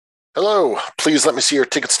Hello, please let me see your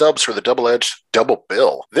ticket stubs for the double-edged double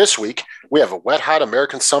bill. This week, we have a wet, hot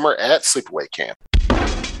American summer at Sleepaway Camp.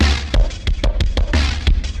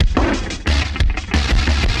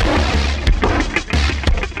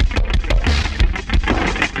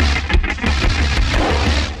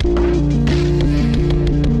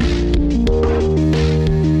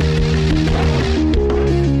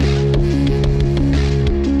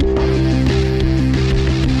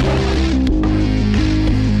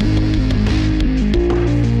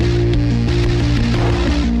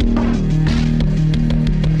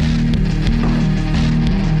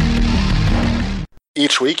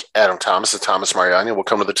 Each week, Adam Thomas and Thomas Mariani will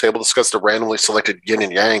come to the table to discuss the randomly selected yin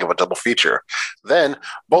and yang of a double feature. Then,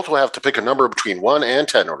 both will have to pick a number between 1 and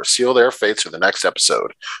 10 in order to seal their fates for the next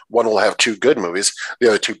episode. One will have 2 good movies, the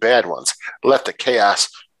other 2 bad ones. Let the chaos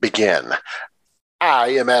begin. I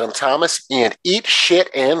am Adam Thomas, and eat shit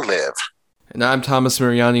and live. And I'm Thomas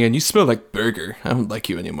Mariani, and you smell like burger. I don't like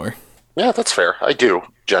you anymore. Yeah, that's fair. I do,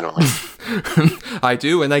 genuinely. I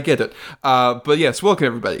do, and I get it. But yes, welcome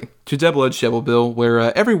everybody to Double Edged Double Bill,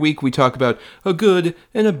 where every week we talk about a good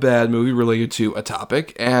and a bad movie related to a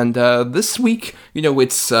topic. And this week,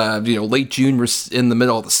 it's late June, we're in the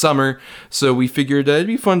middle of the summer, so we figured it'd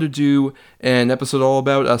be fun to do an episode all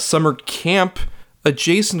about summer camp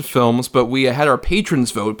adjacent films, but we had our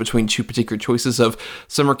patrons vote between 2 particular choices of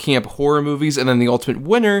summer camp horror movies and then the ultimate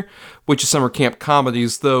winner, which is summer camp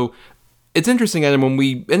comedies, though. It's interesting, Adam, when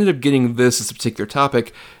we ended up getting this as a particular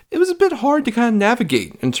topic, it was a bit hard to kind of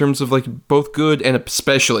navigate in terms of both good and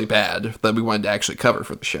especially bad that we wanted to actually cover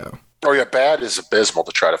for the show. Oh yeah, bad is abysmal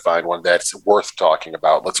to try to find one that's worth talking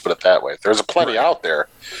about. Let's put it that way. There's a plenty out there.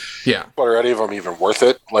 Yeah. But are any of them even worth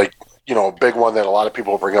it? A big one that a lot of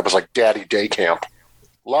people bring up is Daddy Day Camp.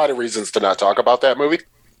 A lot of reasons to not talk about that movie.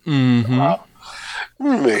 Mm-hmm.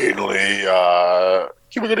 Mainly,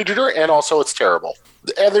 and also it's terrible.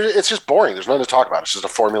 And it's just boring. There's nothing to talk about. It's just a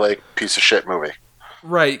formulaic piece of shit movie.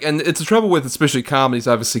 Right, and it's the trouble with especially comedies,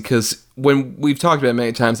 obviously, because when we've talked about it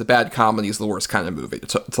many times, a bad comedy is the worst kind of movie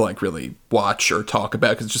to really watch or talk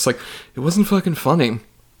about, because it's just it wasn't fucking funny.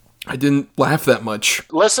 I didn't laugh that much.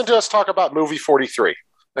 Listen to us talk about movie 43.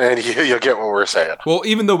 And you'll get what we're saying. Well,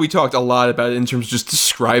 even though we talked a lot about it in terms of just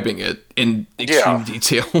describing it in extreme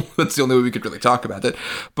detail, that's the only way we could really talk about it.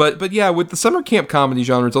 But yeah, with the summer camp comedy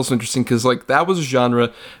genre, it's also interesting because that was a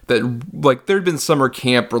genre that there had been summer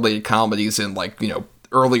camp related comedies in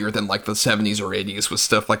earlier than the 70s or 80s with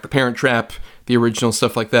stuff like The Parent Trap, the original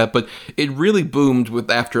stuff like that. But it really boomed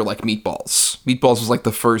after Meatballs. Meatballs was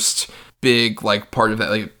the first big part of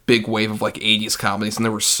that big wave of 80s comedies, and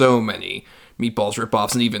there were so many Meatballs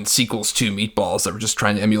ripoffs and even sequels to Meatballs that were just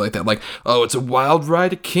trying to emulate that. It's a wild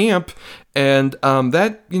ride at camp. And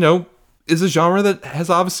that, is a genre that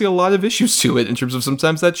has obviously a lot of issues to it in terms of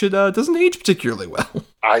sometimes that shit doesn't age particularly well.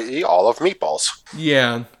 I.e. all of Meatballs.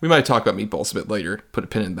 Yeah, we might talk about Meatballs a bit later, put a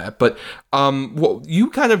pin in that. But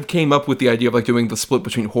you kind of came up with the idea of doing the split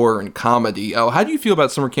between horror and comedy. How do you feel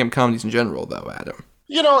about summer camp comedies in general, though, Adam?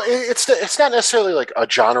 It's not necessarily a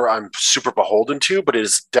genre I'm super beholden to, but it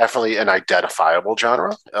is definitely an identifiable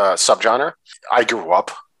genre, subgenre. I grew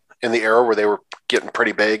up in the era where they were getting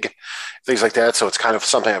pretty big, things like that. So it's kind of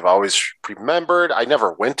something I've always remembered. I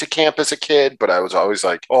never went to camp as a kid, but I was always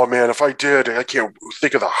oh man, if I did, I can't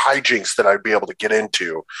think of the hijinks that I'd be able to get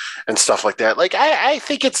into and stuff like that. I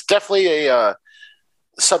think it's definitely a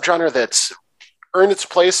subgenre that's earned its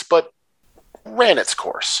place, but ran its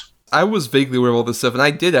course. I was vaguely aware of all this stuff, and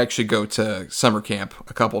I did actually go to summer camp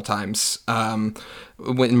a couple times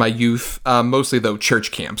in my youth, mostly, though,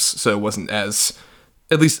 church camps, so it wasn't as,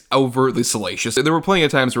 at least, overtly salacious. There were plenty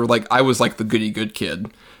of times where, I was, the goody-good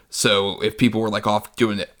kid, so if people were, off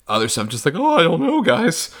doing other stuff, just oh, I don't know,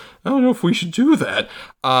 guys, I don't know if we should do that.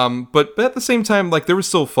 But at the same time, there were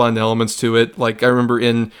still fun elements to it. I remember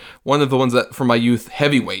in one of the ones that, from my youth,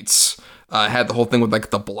 Heavyweights, had the whole thing with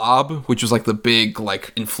the blob, which was the big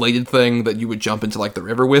inflated thing that you would jump into the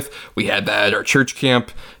river with. We had that at our church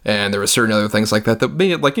camp, and there were certain other things like that that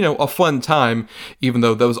made it a fun time, even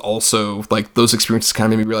though those also those experiences kind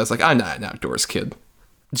of made me realize I'm not an outdoors kid.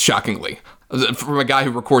 Shockingly, from a guy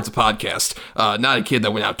who records a podcast, not a kid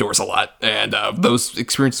that went outdoors a lot, and those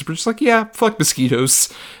experiences were just yeah, fuck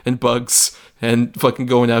mosquitoes and bugs and fucking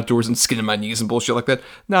going outdoors and skinning my knees and bullshit like that.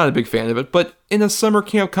 Not a big fan of it, but in a summer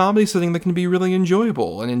camp comedy setting that can be really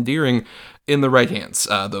enjoyable and endearing in the right hands,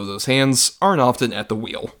 though those hands aren't often at the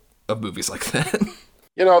wheel of movies like that.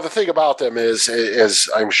 The thing about them is, as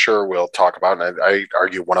I'm sure we'll talk about, and I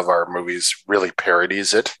argue one of our movies really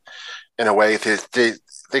parodies it in a way.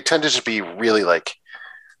 They tend to just be really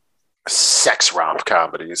sex romp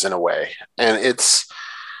comedies in a way. And it's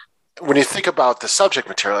when you think about the subject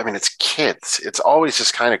material, I mean, it's kids. It's always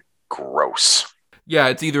just kind of gross. Yeah,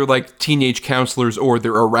 it's either like teenage counselors or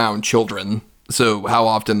they're around children. So how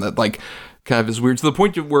often that like kind of is weird to the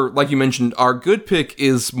point where, like you mentioned, our good pick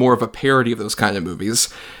is more of a parody of those kind of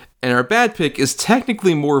movies. And our bad pick is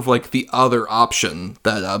technically more of like the other option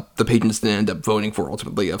that the patrons didn't end up voting for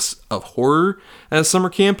ultimately of horror as summer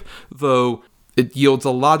camp, though it yields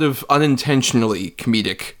a lot of unintentionally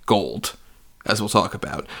comedic gold, as we'll talk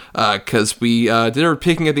about. Because we did our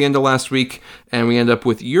picking at the end of last week, and we end up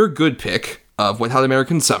with your good pick of Wet Hot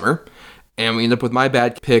American Summer, and we end up with my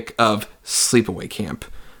bad pick of Sleepaway Camp,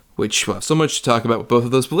 which we'll have so much to talk about with both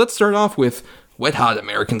of those. But let's start off with Wet Hot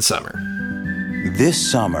American Summer.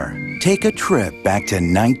 This summer, take a trip back to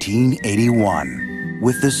 1981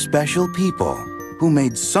 with the special people who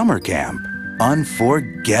made summer camp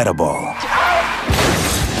unforgettable.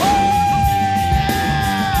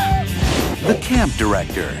 The camp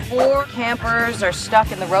director. 4 campers are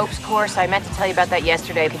stuck in the ropes course. I meant to tell you about that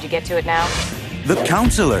yesterday. Could you get to it now? The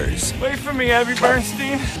counselors. Wait for me, Abby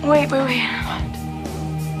Bernstein. Wait.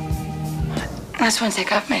 I just want to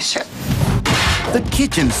take off my shirt. The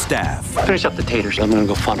kitchen staff. Finish up the taters. I'm gonna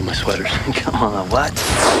go fondle my sweaters. Come on, what?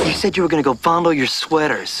 You said you were gonna go fondle your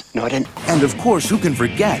sweaters. No, I didn't. And of course, who can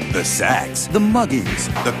forget the sacks, the muggings,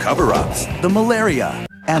 the cover-ups, the malaria,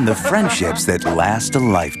 and the friendships that last a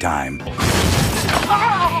lifetime.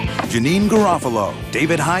 Janine Garofalo,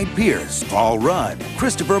 David Hyde Pierce, Paul Rudd,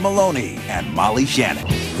 Christopher Maloney, and Molly Shannon.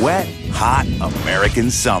 Wet, Hot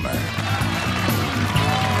American Summer.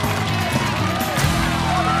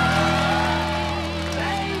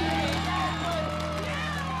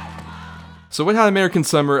 So Wet Hot American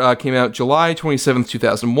Summer came out July 27th,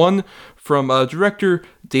 2001, from director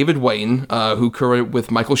David Wayne, who co-wrote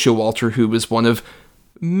with Michael Showalter, who was one of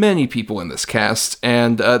many people in this cast.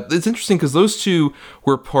 And it's interesting because those two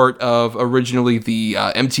were part of originally the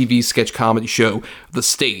MTV sketch comedy show The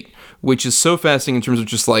State, which is so fascinating in terms of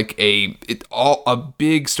just like a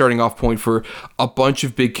big starting off point for a bunch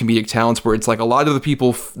of big comedic talents, where it's like a lot of the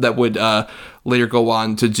people that would later go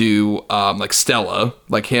on to do like Stella,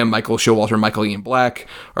 like him, Michael Showalter, Michael Ian Black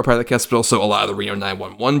are part of the cast, but also a lot of the Reno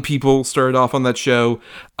 911 people started off on that show.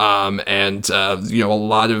 And a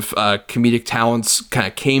lot of comedic talents kind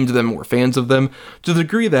of came to them and were fans of them, to the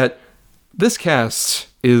degree that this cast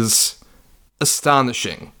is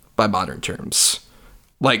astonishing by modern terms.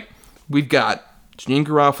 Like, we've got Janine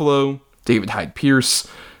Garofalo, David Hyde Pierce,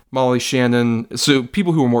 Molly Shannon, so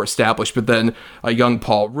people who were more established, but then a young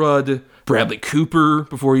Paul Rudd, Bradley Cooper,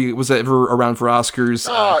 before he was ever around for Oscars.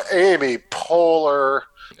 Amy Poehler.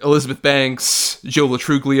 Elizabeth Banks, Joe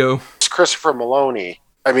Latruglio. Christopher Maloney.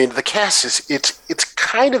 I mean, the cast it's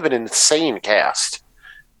kind of an insane cast.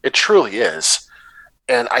 It truly is.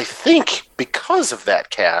 And I think because of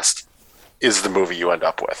that cast is the movie you end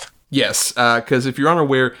up with. Yes, because if you're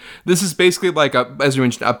unaware, this is basically like, as you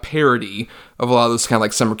mentioned, a parody of a lot of those kind of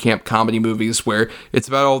like summer camp comedy movies where it's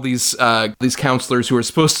about all these counselors who are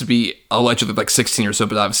supposed to be allegedly like 16 or so,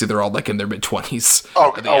 but obviously they're all like in their mid-20s.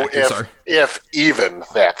 If even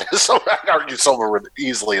that. So I argue some were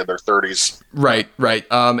easily in their 30s. Right.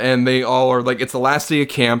 And they all are like, it's the last day of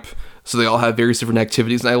camp, so they all have various different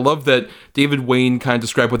activities. And I love that David Wayne kind of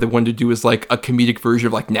described what they wanted to do as like a comedic version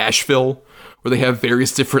of like Nashville, where they have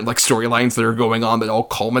various different like storylines that are going on that all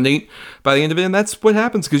culminate by the end of it. And that's what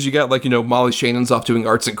happens, because you got like, Molly Shannon's off doing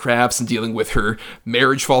arts and crafts and dealing with her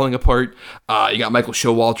marriage falling apart. You got Michael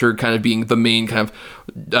Showalter kind of being the main kind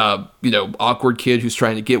of, awkward kid who's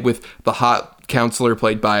trying to get with the hot counselor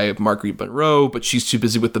played by Marguerite Monroe, but she's too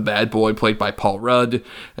busy with the bad boy played by Paul Rudd,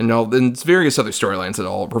 and various other storylines that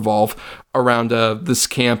all revolve around this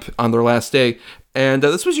camp on their last day. And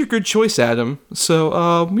this was your good choice, Adam.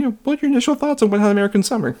 So, what are your initial thoughts on Wet Hot American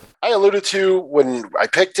Summer? I alluded to when I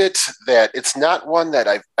picked it that it's not one that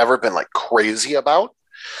I've ever been like crazy about.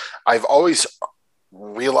 I've always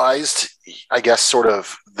realized, I guess, sort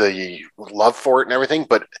of the love for it and everything,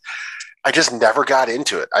 but I just never got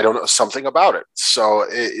into it. I don't know, something about it. So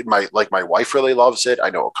my wife really loves it. I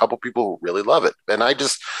know a couple people who really love it, and I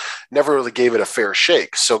just never really gave it a fair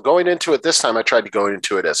shake. So going into it this time, I tried to go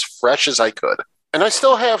into it as fresh as I could. And I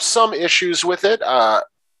still have some issues with it,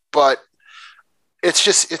 but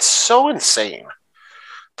it's so insane.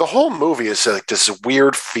 The whole movie is like this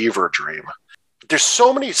weird fever dream. There's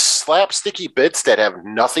so many slapsticky bits that have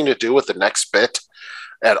nothing to do with the next bit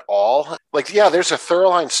at all. Like, yeah, there's a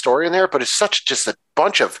thorough story in there, but it's just a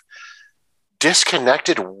bunch of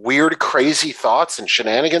disconnected, weird, crazy thoughts and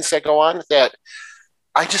shenanigans that go on that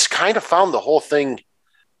I just kind of found the whole thing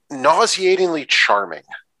nauseatingly charming.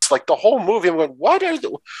 Like the whole movie, I'm going,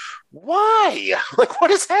 why? Like,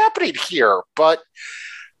 what is happening here? But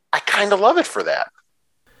I kind of love it for that.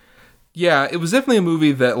 Yeah, it was definitely a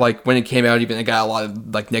movie that, like, when it came out, even it got a lot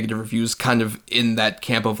of, like, negative reviews, kind of in that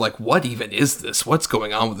camp of, like, what even is this? What's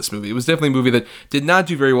going on with this movie? It was definitely a movie that did not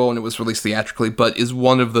do very well when it was released theatrically, but is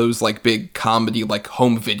one of those, like, big comedy, like,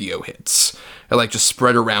 home video hits. It, like, just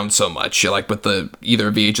spread around so much, like, with the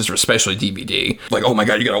either VHS or especially DVD. Like, oh my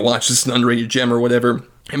god, you gotta watch this, an underrated gem or whatever.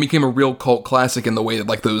 And became a real cult classic in the way that,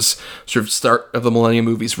 like, those sort of start of the millennium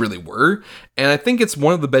movies really were. And I think it's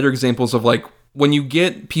one of the better examples of, like, when you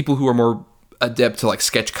get people who are more adept to, like,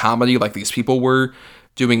 sketch comedy, like these people were,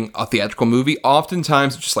 doing a theatrical movie,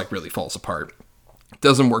 oftentimes it just, like, really falls apart. It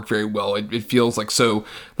doesn't work very well. It feels like so,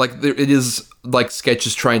 like, it is, like,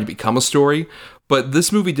 sketches trying to become a story. But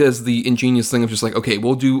this movie does the ingenious thing of just like, okay,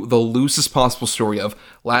 we'll do the loosest possible story of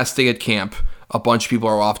last day at camp, a bunch of people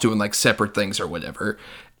are off doing, like, separate things or whatever.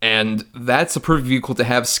 And that's a perfect vehicle to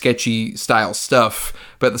have sketchy style stuff,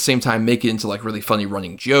 but at the same time make it into, like, really funny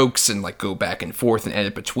running jokes and, like, go back and forth and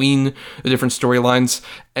edit between the different storylines.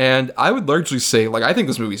 And I would largely say, like, I think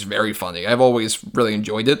this movie's very funny. I've always really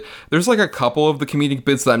enjoyed it. There's, like, a couple of the comedic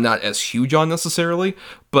bits that I'm not as huge on necessarily,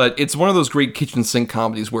 but it's one of those great kitchen sink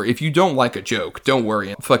comedies where if you don't like a joke, don't worry.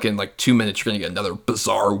 In fucking, like, 2 minutes, you're gonna get another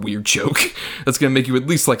bizarre, weird joke that's gonna make you at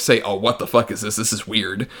least, like, say, oh, what the fuck is this? This is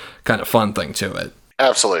weird. Kind of fun thing to it.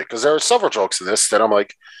 Absolutely, because there are several jokes in this that I'm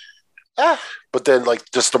like, but then, like,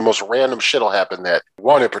 just the most random shit will happen. That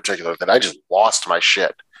one in particular that I just lost my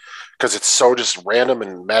shit because it's so just random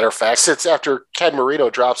and matter of fact. It's after Ken Marino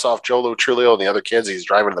drops off Joe Lou Trulio and the other kids. He's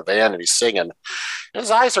driving the van and he's singing. His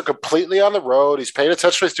eyes are completely on the road. He's paying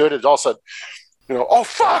attention to what he's doing. And all of a sudden, oh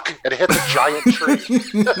fuck! And it hits a giant tree.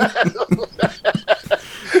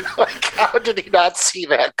 Like, how did he not see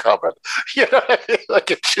that coming? You know what I mean?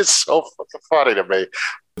 Like, it's just so fucking funny to me.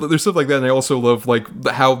 There's stuff like that, and I also love, like,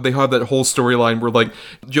 how they have that whole storyline where, like,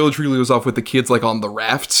 Joe Trulio's off with the kids, like, on the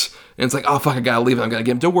raft, and it's like, oh, fuck, I gotta leave, I'm gonna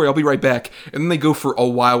get him, don't worry, I'll be right back. And then they go for a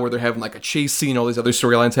while where they're having, like, a chase scene, all these other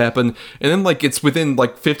storylines happen, and then, like, it's within,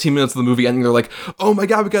 like, 15 minutes of the movie ending, they're like, oh my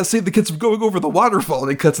god, we gotta save the kids from going over the waterfall,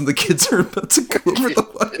 and it cuts and the kids are about to go over the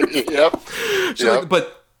waterfall. Yep. Like,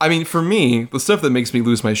 but I mean, for me, the stuff that makes me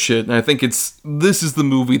lose my shit, and I think this is the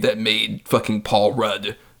movie that made fucking Paul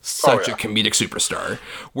Rudd such a comedic superstar.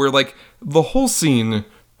 Where, like, the whole scene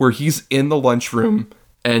where he's in the lunchroom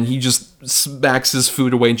and he just smacks his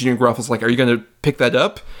food away and Junior Garofalo's like, are you gonna pick that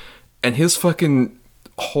up? And his fucking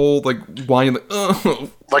whole, like, whining, like, oh.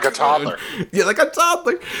 Like a toddler. Yeah, like a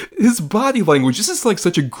toddler. His body language, this is, like,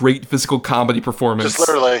 such a great physical comedy performance. Just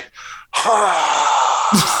literally,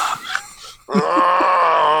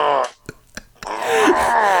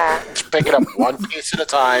 just pick it up one piece at a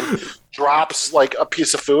time, drops, like, a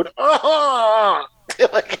piece of food. I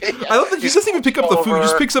love that he doesn't even pick up the food, he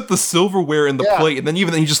just picks up the silverware and the plate, and then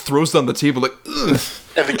he just throws it on the table like, ugh.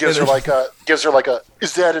 And then gives her like a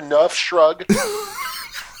is that enough shrug.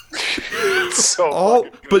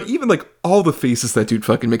 But even, like, all the faces that dude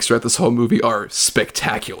fucking makes throughout this whole movie are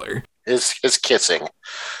spectacular. His kissing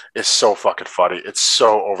is so fucking funny. It's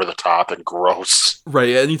so over the top and gross. Right,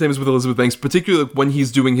 anytime he's with Elizabeth Banks, particularly when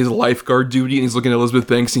he's doing his lifeguard duty and he's looking at Elizabeth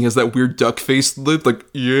Banks and he has that weird duck face lip, like,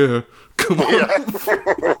 yeah, come on. Yeah.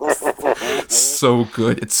 So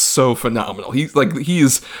good. It's so phenomenal. He is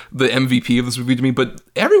the MVP of this movie to me, but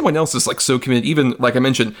everyone else is, like, so committed. Even, like I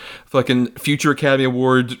mentioned, fucking future Academy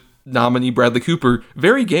Award nominee Bradley Cooper,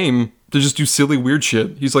 very game to just do silly weird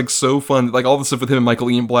shit. He's, like, so fun. Like, all the stuff with him and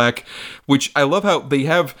Michael Ian Black, which I love how they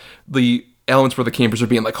have the elements where the campers are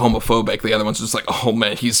being, like, homophobic. The other ones are just like, oh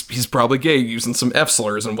man, he's probably gay, using some F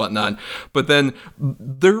slurs and whatnot. But then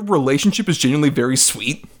their relationship is genuinely very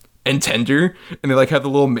sweet and tender, and they, like, have the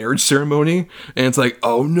little marriage ceremony, and it's like,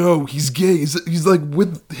 oh no, he's gay, he's like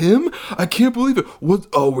with him? I can't believe it. What?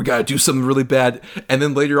 Oh, we gotta do something really bad. And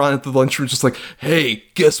then later on at the lunchroom, it's just like, hey,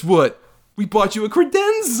 guess what? We bought you a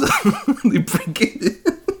credenza. They bring it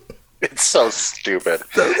in. It's so stupid.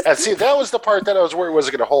 And see, that was the part that I was worried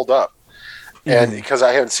wasn't going to hold up. And because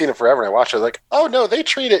I hadn't seen it forever, and I watched it, I was like, oh no, they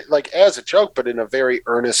treat it, like, as a joke, but in a very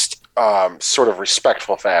earnest, sort of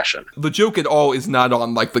respectful fashion. The joke at all is not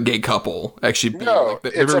on, like, the gay couple actually being, no,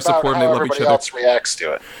 like, they're very supportive and they love each other. Else reacts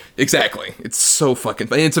to it. Exactly. It's so fucking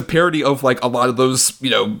funny. And it's a parody of, like, a lot of those,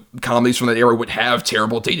 comedies from that era would have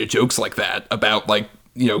terrible dated jokes like that about, like,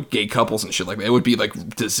 gay couples and shit like that. It would be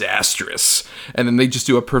like disastrous. And then they just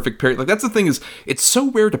do a perfect parody. Like, that's the thing, is it's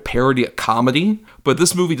so rare to parody a comedy, but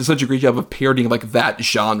this movie does such a great job of parodying like that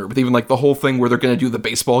genre, with even like the whole thing where they're gonna do the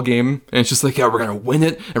baseball game, and it's just like, yeah, we're gonna win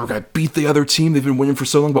it, and we're gonna beat the other team. They've been winning for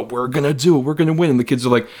so long, but we're gonna do it. We're gonna win. And the kids are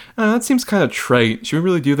like, that seems kind of trite. Should we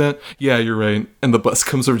really do that? Yeah, you're right. And the bus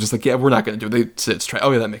comes over just like, yeah, we're not gonna do it. They said it's trite.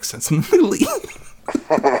 Oh yeah, that makes sense. And they leave.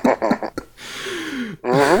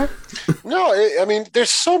 No, I mean, there's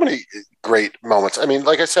so many great moments. I mean,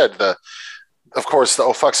 like I said, of course, the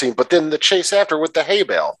oh fuck scene, but then the chase after with the hay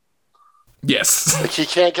bale. Yes. Like, he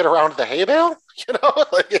can't get around the hay bale?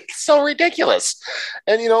 Like, it's so ridiculous.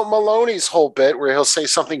 And, Maloney's whole bit where he'll say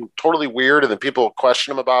something totally weird and then people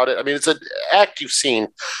question him about it. I mean, it's an act you've seen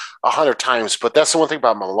 100 times, but that's the one thing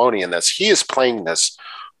about Maloney in this. He is playing this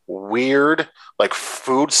weird, like,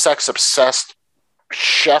 food, sex obsessed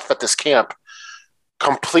chef at this camp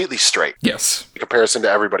completely straight. Yes. In comparison to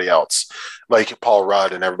everybody else, like Paul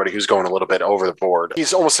Rudd and everybody who's going a little bit over the board.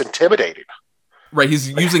 He's almost intimidating. Right, he's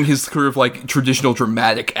using his sort of like traditional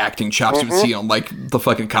dramatic acting chops you would see on like the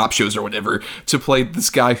fucking cop shows or whatever to play this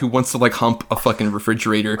guy who wants to like hump a fucking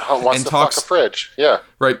refrigerator and talks fuck a fridge. Yeah.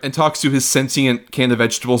 Right, and talks to his sentient can of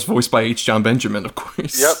vegetables voiced by H. John Benjamin, of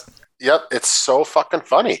course. Yep. It's so fucking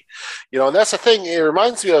funny. And that's the thing. It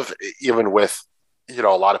reminds me of, even with, a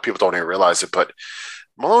lot of people don't even realize it, but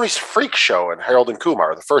Maloney's Freak Show and Harold and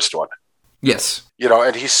Kumar, the first one. Yes.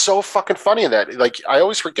 And he's so fucking funny in that. Like, I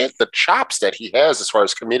always forget the chops that he has as far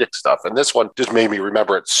as comedic stuff. And this one just made me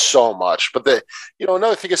remember it so much. But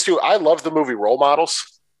another thing is too, I love the movie Role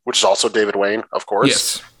Models, which is also David Wayne, of course.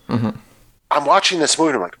 Yes. Mm-hmm. I'm watching this movie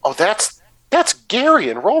and I'm like, oh, that's Gary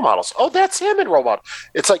in Role Models. Oh, that's him in Role Models.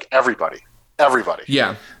 It's like everybody.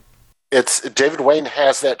 Yeah. It's David Wayne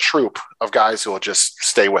has that troupe of guys who will just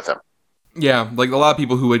stay with him. Yeah, like a lot of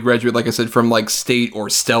people who had graduated, like I said, from like State or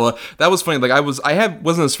Stella. That was funny. Like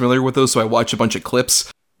wasn't as familiar with those, so I watched a bunch of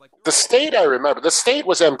clips. The State, I remember. The State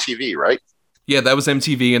was MTV, right? Yeah, that was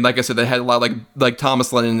MTV, and like I said, they had a lot like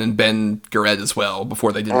Thomas Lennon and Ben Garrett as well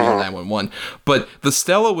before they did Real 911. But the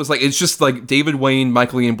Stella was like, it's just like David Wayne,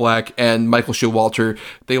 Michael Ian Black, and Michael Showalter.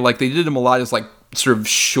 They did them a lot as like sort of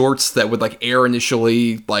shorts that would like air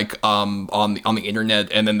initially like on the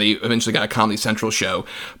internet, and then they eventually got a Comedy Central show.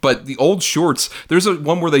 But the old shorts, there's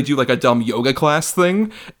one where they do like a dumb yoga class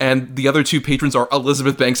thing, and the other two patrons are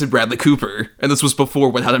Elizabeth Banks and Bradley Cooper, and this was before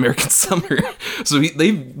Wet Hot American Summer. So they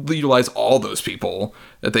utilize all those people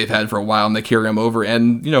that they've had for a while, and they carry them over,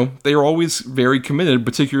 and they are always very committed,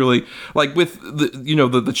 particularly like with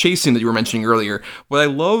the chase scene that you were mentioning earlier. What I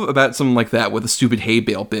love about something like that with a stupid hay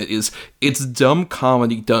bale bit is it's dumb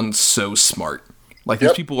comedy done so smart. Like,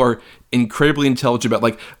 these people are incredibly intelligent about,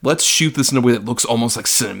 like, let's shoot this in a way that looks almost like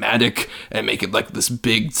cinematic and make it like this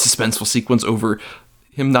big suspenseful sequence over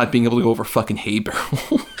him not being able to go over fucking hay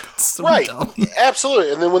barrel. So right. dumb.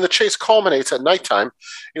 Absolutely. And then when the chase culminates at nighttime,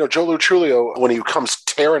 Joe Lutrulio, when he comes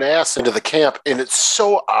tearing ass into the camp, and it's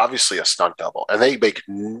so obviously a stunt double, and they make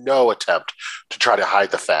no attempt to try to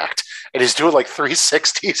hide the fact. And he's doing like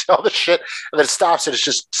 360s and all this shit, and then it stops, and it's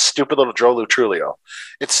just stupid little Joe Lutrulio.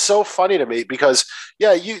 It's so funny to me because,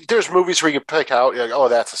 there's movies where you pick out, you're like, oh,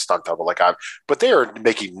 that's a stunt double, but they are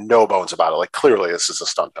making no bones about it. Like, clearly this is a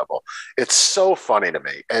stunt double. It's so funny to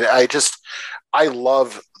me. And I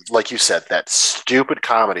love, like you said, that stupid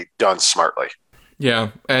comedy done smartly.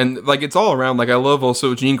 Yeah, and like it's all around. Like, I love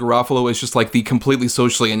also Jeanine Garofalo is just like the completely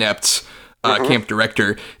socially inept camp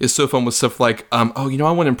director. Is so fun with stuff like, I want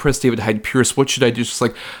to impress David Hyde Pierce. What should I do? It's just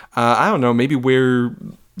like, I don't know, maybe wear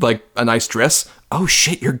like a nice dress. Oh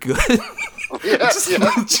shit, you're good.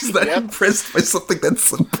 Just that impressed by something that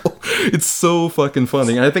simple. It's so fucking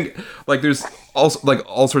funny. And I think like there's also like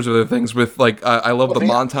all sorts of other things with like I love the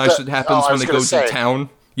montage that happens when they go to town.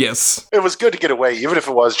 Yes. It was good to get away, even if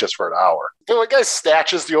it was just for an hour. The guy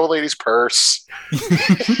snatches the old lady's purse.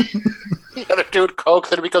 The other dude coke,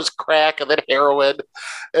 then it becomes crack, and then heroin.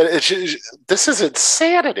 And this is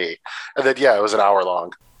insanity. And then it was an hour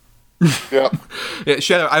long. Yeah.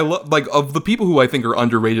 Shadow, I love like of the people who I think are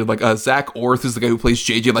underrated, like Zach Orth is the guy who plays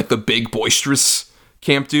JJ, like the big boisterous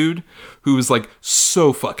camp dude who's like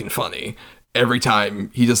so fucking funny. Every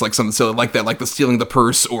time he does like something silly like that, like the stealing the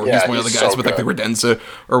purse, or he's one of the guys with like the credenza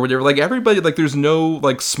or whatever. Like everybody, like there's no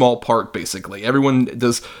like small part basically. Everyone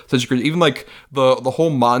does such a great. Even like the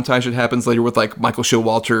whole montage that happens later with like Michael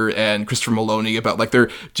Showalter and Christopher Maloney about like they're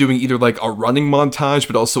doing either like a running montage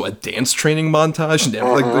but also a dance training montage, and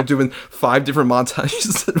like they're doing 5 different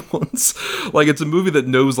montages at once. Like it's a movie that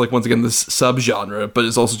knows like once again this subgenre, but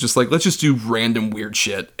it's also just like let's just do random weird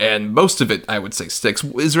shit, and most of it I would say sticks.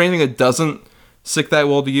 Is there anything that doesn't? stick that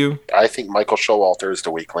well to you? I think Michael Showalter is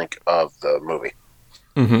the weak link of the movie.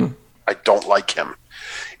 Mm-hmm. I don't like him.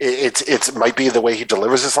 It might be the way he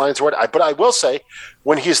delivers his lines, but I will say,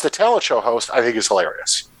 when he's the talent show host, I think he's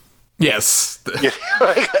hilarious. Yes.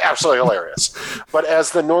 Absolutely hilarious. But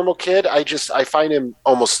as the normal kid, I find him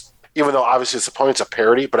almost, even though obviously it's the point, it's a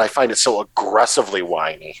parody, but I find it so aggressively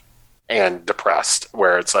whiny and depressed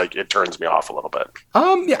where it's like, it turns me off a little bit.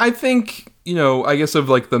 Yeah, I think, I guess of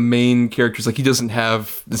like the main characters, like he doesn't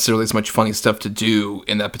have necessarily as much funny stuff to do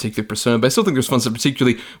in that particular persona, but I still think there's fun stuff,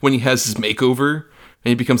 particularly when he has his makeover and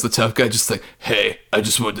he becomes the tough guy, just like, hey, I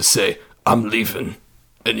just wanted to say, I'm leaving.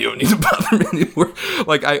 And you don't need to bother me anymore.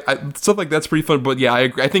 Like I stuff like that's pretty fun. But yeah, I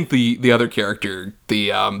agree. I think the other character,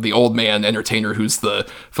 the old man entertainer who's the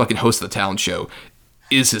fucking host of the talent show,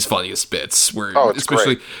 is his funniest bits. Where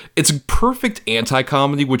especially great. It's a perfect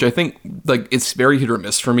anti-comedy, which I think like it's very hit or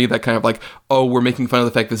miss for me. That kind of like, oh, we're making fun of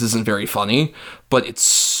the fact this isn't very funny, but it's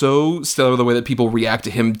so stellar the way that people react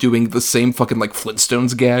to him doing the same fucking like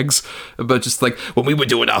Flintstones gags. But just like when we were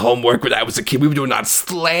doing our homework when I was a kid, we were doing our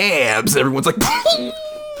slabs. And everyone's like.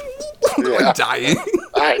 Like dying.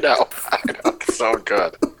 I know. It's so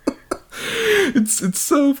good. It's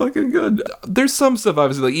so fucking good. There's some stuff,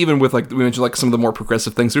 obviously, like even with like we mentioned, like some of the more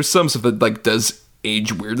progressive things. There's some stuff that like does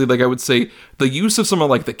age weirdly. Like I would say, the use of some of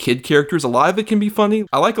like the kid characters, a lot of it can be funny.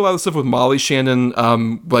 I like a lot of the stuff with Molly Shannon,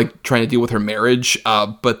 like trying to deal with her marriage.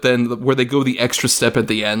 But then where they go the extra step at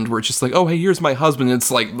the end, where it's just like, oh hey, here's my husband. And it's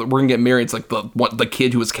like we're gonna get married. It's like the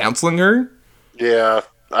kid who was counseling her. Yeah.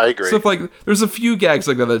 I agree. Stuff like there's a few gags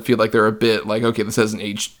like that feel like they're a bit like, okay, this hasn't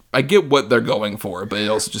aged. I get what they're going for, but it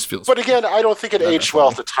also just feels. But again, I don't think it aged well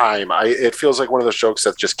at the time. It feels like one of those jokes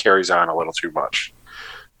that just carries on a little too much.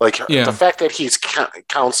 Like the fact that he's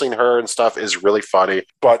counseling her and stuff is really funny,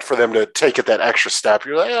 but for them to take it that extra step,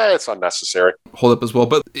 you're like, it's unnecessary. Hold up as well,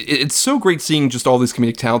 but it's so great seeing just all these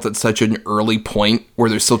comedic talents at such an early point where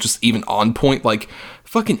they're still just even on point, like.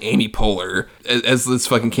 Fucking Amy Poehler as this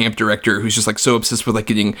fucking camp director who's just like so obsessed with like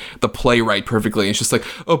getting the play right perfectly. And it's just like,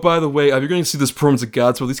 oh, by the way, you're going to see this performance of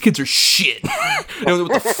Godspell. These kids are shit. I don't know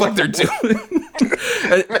what the fuck they're doing.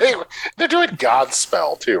 They're doing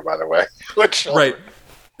Godspell too, by the way. Right.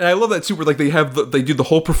 And I love that too, where like they do the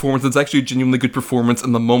whole performance. It's actually a genuinely good performance,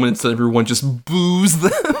 and the moment instead everyone just boos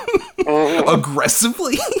them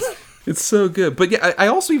aggressively. It's so good. But yeah, I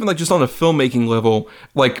also even like just on a filmmaking level,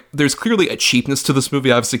 like there's clearly a cheapness to this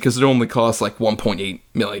movie, obviously, because it only costs like $1.8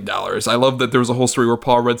 million. I love that there was a whole story where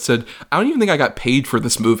Paul Rudd said, I don't even think I got paid for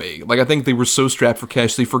this movie. Like I think they were so strapped for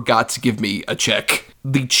cash, they forgot to give me a check.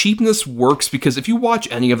 The cheapness works because if you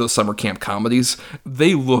watch any of those summer camp comedies,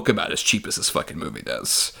 they look about as cheap as this fucking movie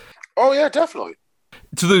does. Oh yeah, definitely.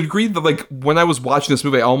 To the degree that, like, when I was watching this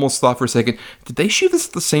movie, I almost thought for a second, did they shoot this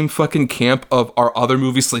at the same fucking camp of our other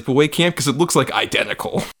movie, Sleepaway Camp? Because it looks, like,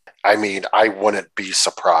 identical. I mean, I wouldn't be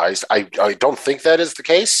surprised. I don't think that is the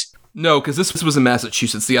case. No, because this was in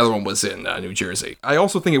Massachusetts. The other one was in New Jersey. I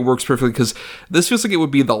also think it works perfectly because this feels like it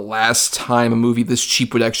would be the last time a movie this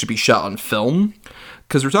cheap would actually be shot on film.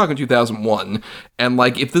 Because we're talking 2001, and,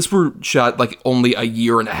 like, if this were shot, like, only a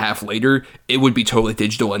year and a half later, it would be totally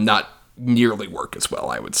digital and not nearly work as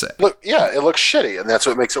well, I would say. Look, yeah, it looks shitty, and that's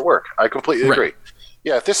what makes it work. I completely agree. Right.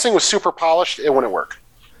 Yeah, if this thing was super polished, it wouldn't work.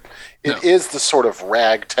 It is the sort of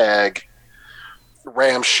ragtag,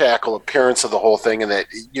 ramshackle appearance of the whole thing, and that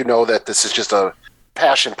you know that this is just a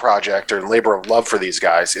passion project or labor of love for these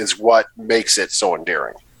guys is what makes it so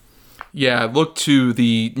endearing. Yeah, look to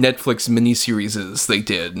the Netflix miniseries they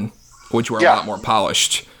did, which were a lot more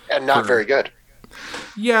polished. And not very good.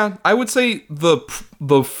 Yeah, I would say the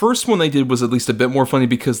first one they did was at least a bit more funny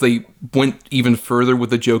because they went even further with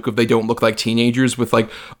the joke of they don't look like teenagers with like,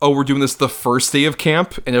 oh, we're doing this the first day of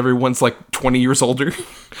camp and everyone's like 20 years older.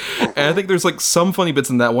 And I think there's like some funny bits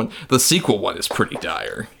in that one. The sequel one is pretty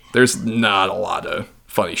dire. There's not a lot of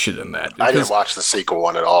funny shit in that. I didn't watch the sequel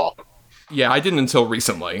one at all. Yeah, I didn't until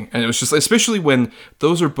recently. And it was just, especially when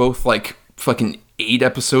those are both like fucking 8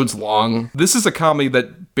 episodes long. This is a comedy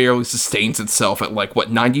that barely sustains itself at like, what,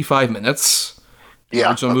 95 minutes? The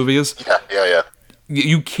original movie is? Yeah.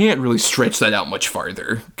 You can't really stretch that out much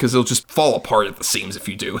farther because it'll just fall apart at the seams if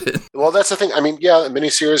you do it. Well, that's the thing. I mean, yeah, the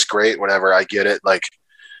miniseries, great, whatever. I get it. Like,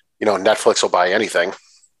 you know, Netflix will buy anything.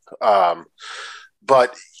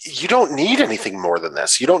 But you don't need anything more than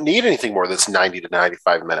this. You don't need anything more that's 90 to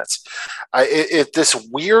 95 minutes. This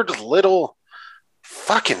weird little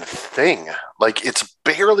fucking thing. Like, it's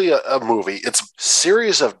barely a movie. It's a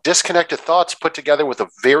series of disconnected thoughts put together with a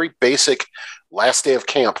very basic last day of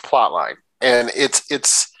camp plotline. And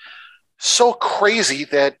it's so crazy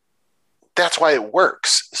that that's why it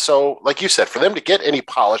works. So, like you said, for them to get any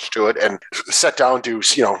polish to it and set down to,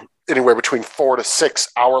 anywhere between 4 to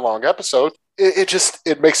 6 hour long episode,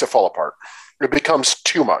 it makes it fall apart. It becomes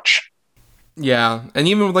too much. Yeah, and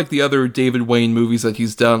even with like the other David Wayne movies that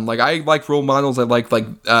he's done, like I like Role Models. I like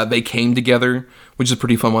They Came Together, which is a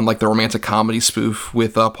pretty fun one, like the romantic comedy spoof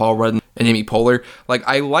with Paul Rudd and Amy Poehler. Like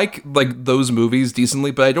I like those movies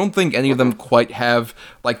decently, but I don't think any of them quite have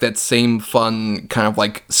like that same fun kind of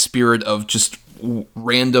like spirit of just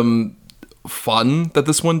random fun that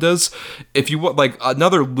this one does. If you want like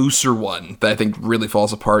another looser one that I think really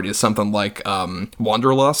falls apart is something like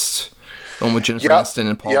Wanderlust. One with Jennifer Aniston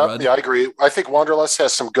and Paul Rudd. Yeah, I agree. I think Wanderlust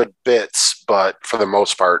has some good bits, but for the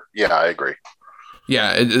most part, yeah, I agree.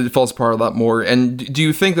 Yeah, it falls apart a lot more. And do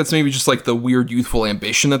you think that's maybe just like the weird youthful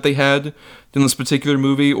ambition that they had in this particular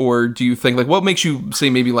movie? Or do you think, like, what makes you say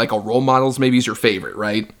maybe like a Role Models maybe is your favorite,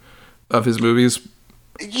 right? Of his movies?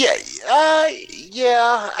 Yeah,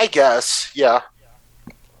 I guess, yeah.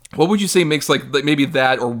 What would you say makes like maybe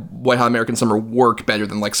that or Wet Hot American Summer work better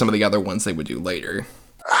than like some of the other ones they would do later?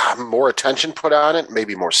 More attention put on it,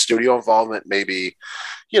 maybe more studio involvement, maybe,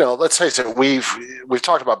 let's face it, we've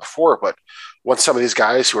talked about before, but once some of these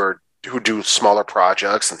guys who do smaller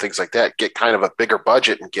projects and things like that get kind of a bigger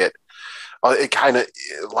budget and get a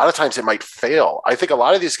lot of times it might fail. I think a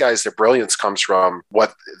lot of these guys, their brilliance comes from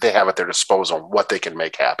what they have at their disposal, what they can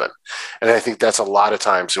make happen. And I think that's a lot of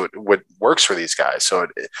times what works for these guys. So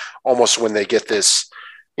almost when they get this,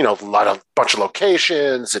 bunch of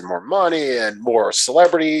locations and more money and more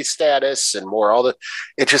celebrity status and more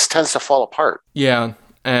it just tends to fall apart. Yeah.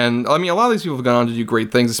 And I mean, a lot of these people have gone on to do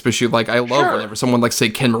great things, especially like I love whenever someone like say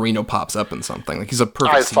Ken Marino pops up in something. Like he's a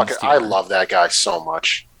perfect. I love that guy so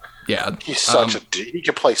much. Yeah, he's he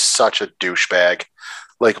can play such a douchebag,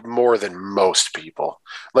 like more than most people.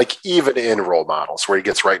 Like even in Role Models, where he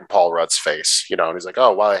gets right in Paul Rudd's face, and he's like,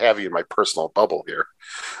 "Oh, well, I have you in my personal bubble here."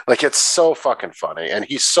 Like it's so fucking funny, and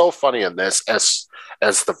he's so funny in this as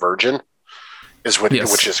the Virgin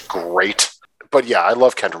which is great. But yeah, I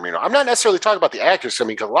love Ken Marino. I'm not necessarily talking about the actors. I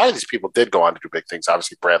mean, because a lot of these people did go on to do big things.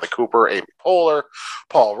 Obviously, Bradley Cooper, Amy Poehler,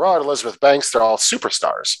 Paul Rudd, Elizabeth Banks, they're all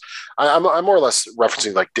superstars. I'm more or less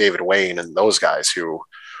referencing like David Wayne and those guys who,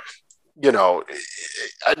 not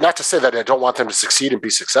to say that I don't want them to succeed and be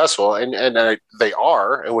successful, and they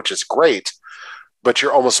are, which is great, but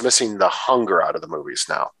you're almost missing the hunger out of the movies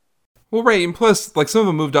now. Well, right, and plus, like, some of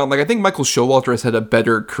them moved on. Like, I think Michael Showalter has had a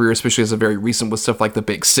better career, especially as a very recent, with stuff like The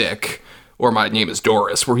Big Sick, or My Name is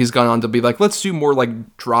Doris, where he's gone on to be like, let's do more,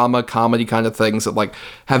 like, drama, comedy kind of things that, like,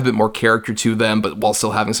 have a bit more character to them, but while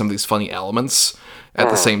still having some of these funny elements at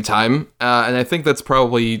the same time. And I think that's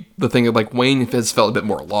probably the thing that, like, Wayne has felt a bit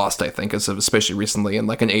more lost, I think, especially recently in,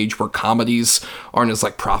 like, an age where comedies aren't as,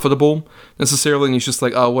 like, profitable necessarily. And he's just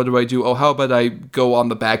like, oh, what do I do? Oh, how about I go on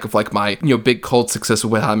the back of, like, my, big cult success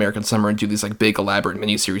with Wet Hot American Summer and do these, like, big elaborate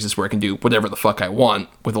miniseries where I can do whatever the fuck I want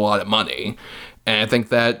with a lot of money. And I think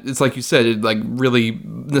that it's like you said, it like really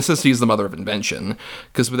necessity is the mother of invention.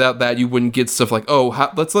 Because without that, you wouldn't get stuff like,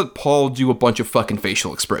 let's let Paul do a bunch of fucking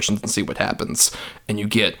facial expressions and see what happens. And you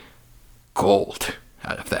get gold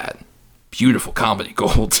out of that. Beautiful comedy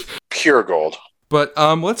gold. Pure gold. But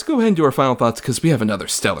let's go ahead and do our final thoughts because we have another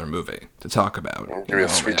stellar movie to talk about.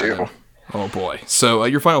 Yes, we do. Oh boy. So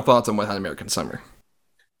your final thoughts on Wet Hot American Summer.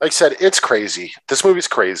 Like I said, it's crazy. This movie's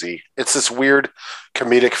crazy. It's this weird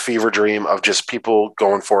comedic fever dream of just people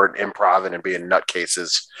going for it, improv and being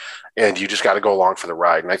nutcases. And you just got to go along for the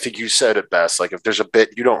ride. And I think you said it best. Like, if there's a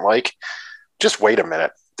bit you don't like, just wait a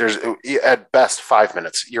minute. There's at best 5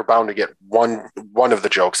 minutes. You're bound to get one of the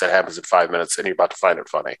jokes that happens in 5 minutes, and you're about to find it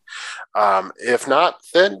funny. If not,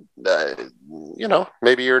 then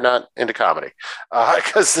maybe you're not into comedy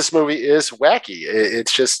because this movie is wacky.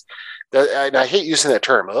 It's just. And I hate using that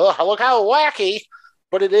term. Oh, look how wacky,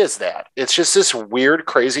 but it is that. It's just this weird,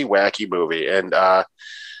 crazy, wacky movie, and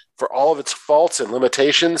for all of its faults and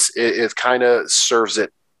limitations, it kind of serves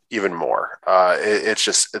it even more.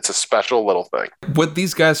 It's a special little thing. What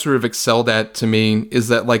these guys sort of excelled at to me is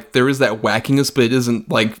that like there is that wackiness, but it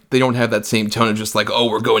isn't like they don't have that same tone of just like, oh,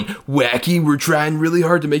 we're going wacky, we're trying really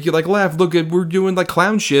hard to make you like laugh. Look at we're doing like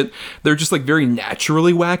clown shit. They're just like very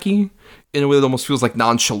naturally wacky. In a way that almost feels like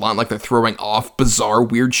nonchalant, like they're throwing off bizarre,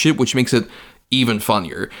 weird shit, which makes it even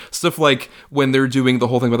funnier. Stuff like when they're doing the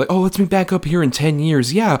whole thing about like, oh, let's meet back up here in 10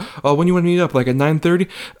 years. Yeah. When you want to meet up? Like at 9:30?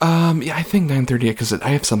 Yeah, I think 9:30 because I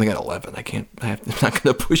have something at 11. I'm not going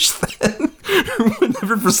to push that. Or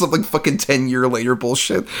whatever for something fucking 10 year later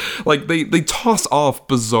bullshit. Like they toss off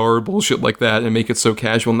bizarre bullshit like that and make it so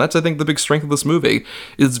casual. And that's, I think, the big strength of this movie.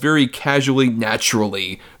 It's very casually,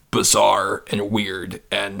 naturally bizarre and weird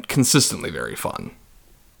and consistently very fun.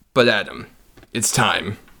 But Adam, it's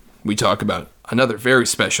time we talk about another very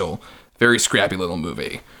special, very scrappy little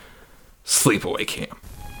movie, Sleepaway Camp.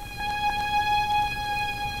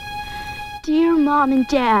 Dear Mom and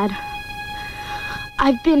Dad,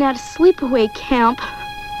 I've been at a sleepaway camp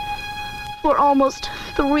for almost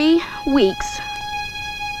 3 weeks,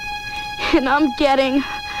 and I'm getting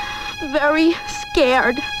very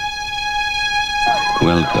scared.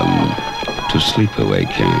 Welcome to Sleepaway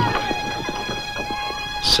Camp.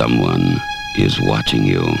 Someone is watching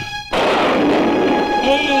you.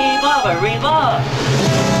 Hey, Baba, Reba!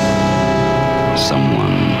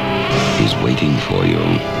 Someone is waiting for you.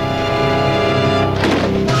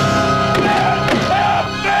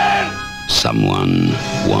 Someone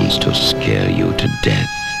wants to scare you to death.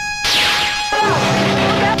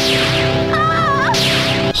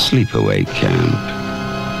 Sleepaway Camp.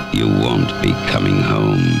 You won't be coming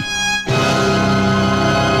home.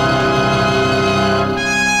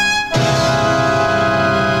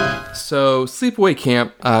 So, Sleepaway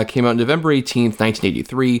Camp came out November 18th,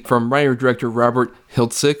 1983, from writer-director Robert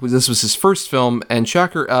Hiltzik. This was his first film, and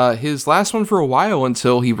shocker, his last one for a while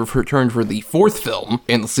until he returned for the fourth film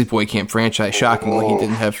in the Sleepaway Camp franchise. Shockingly, he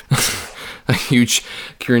didn't have a huge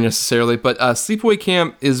career necessarily, but Sleepaway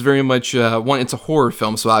Camp is very much, it's a horror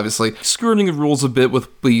film, so obviously skirting the rules a bit with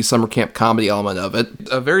the summer camp comedy element of it.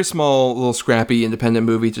 A very small, little scrappy independent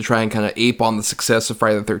movie to try and kind of ape on the success of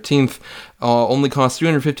Friday the 13th. Only cost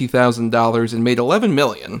 $350,000 and made $11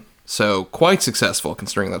 million, so quite successful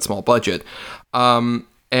considering that small budget.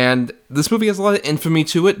 And this movie has a lot of infamy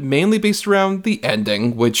to it, mainly based around the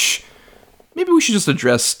ending, which maybe we should just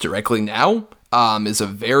address directly now. Is a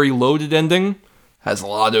very loaded ending, has a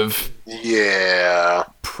lot of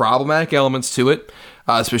problematic elements to it,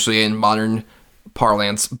 especially in modern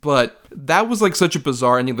parlance, but that was like such a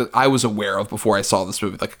bizarre ending that I was aware of before I saw this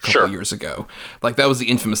movie like a couple of years ago. Like that was the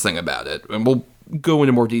infamous thing about it, and we'll go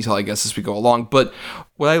into more detail I guess as we go along, but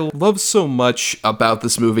what I love so much about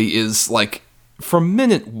this movie is like from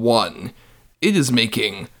minute one, it is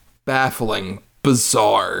making baffling,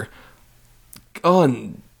 bizarre,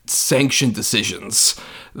 unsanctioned decisions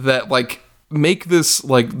that like make this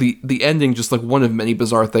like the ending just like one of many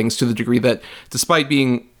bizarre things, to the degree that despite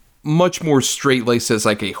being much more straight-laced as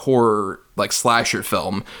like a horror like slasher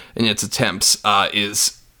film in its attempts,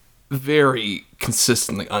 is very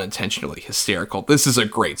consistently unintentionally hysterical. This is a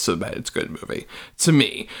great so bad it's good movie to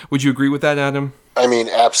me. Would you agree with that, Adam? I mean,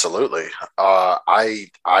 absolutely.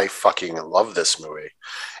 I fucking love this movie,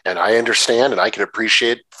 and I understand and I can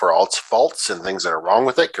appreciate for all its faults and things that are wrong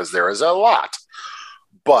with it, because there is a lot,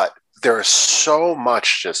 but there is so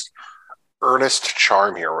much just earnest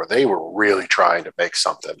charm here where they were really trying to make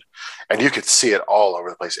something, and you could see it all over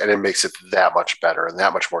the place, and it makes it that much better and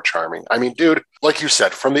that much more charming. I mean, dude, like you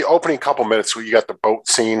said, from the opening couple minutes where you got the boat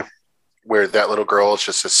scene where that little girl is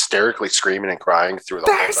just hysterically screaming and crying through the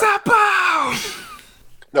There's whole a boat!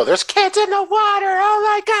 No, there's kids in the water. Oh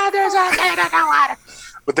my God, there's a kid in the water.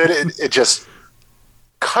 But then it just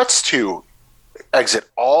cuts to exit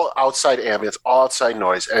all outside ambience, all outside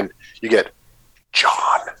noise, and you get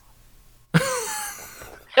John.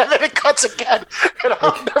 And then it cuts again. And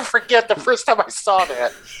I'll never forget the first time I saw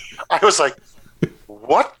that. I was like,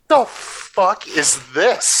 what the fuck is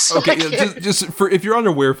this? Okay, just for if you're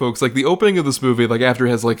unaware, folks, like the opening of this movie, like after it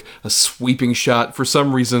has like a sweeping shot for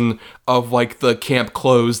some reason of like the camp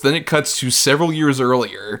closed, then it cuts to several years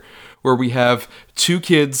earlier where we have two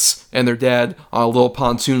kids and their dad on a little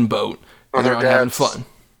pontoon boat, and they're out having fun.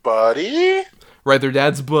 Buddy? Right, their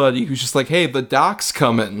dad's buddy, who's just like, hey, the doc's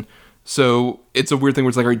coming. So it's a weird thing where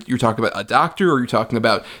it's like, you're talking about a doctor, or you're talking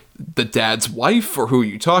about the dad's wife, or who are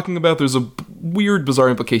you talking about? There's a weird, bizarre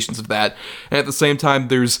implications of that. And at the same time,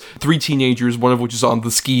 there's three teenagers, one of which is on the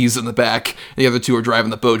skis in the back, and the other two are driving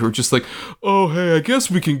the boat, who are just like, oh, hey, I guess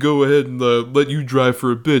we can go ahead and let you drive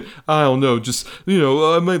for a bit. I don't know, just,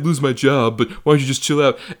 I might lose my job, but why don't you just chill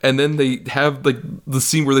out? And then they have like the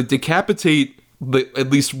scene where they decapitate at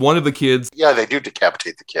least one of the kids. Yeah, they do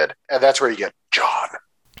decapitate the kid. And that's where you get John.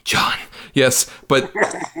 Yes, but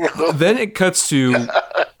then it cuts to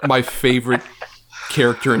my favorite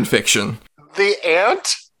character in fiction. The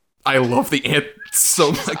aunt? I love the aunt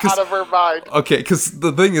so much. Out of her mind. Okay, because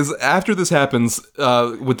the thing is, after this happens,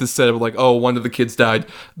 with this setup of like, oh, one of the kids died,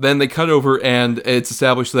 then they cut over and it's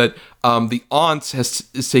established that the aunt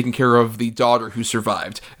is taking care of the daughter who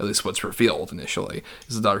survived. At least what's revealed initially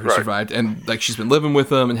is the daughter who survived, and like she's been living with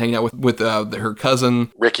them and hanging out with her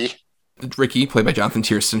cousin Ricky. Ricky, played by Jonathan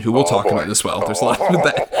Tiersten, who we'll talk about as well. There's a lot with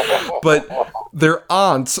that. But their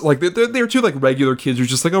aunts, like, they're two, like, regular kids who are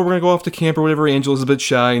just like, oh, we're going to go off to camp or whatever. Angela's a bit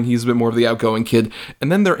shy, and he's a bit more of the outgoing kid.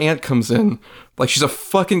 And then their aunt comes in, like, she's a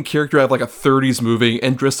fucking character out of, like, a 30s movie,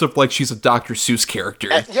 and dressed up like she's a Dr. Seuss character.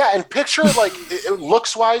 And picture, like, it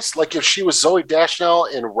looks-wise, like if she was Zooey Deschanel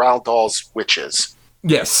in Roald Dahl's Witches.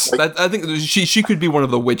 Yes, I think she could be one of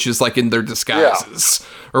the witches, like, in their disguises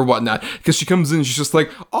or whatnot. Because she comes in and she's just like,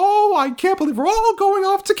 oh, I can't believe we're all going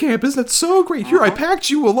off to camp. Isn't that so great? Here, I packed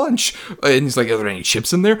you a lunch. And he's like, are there any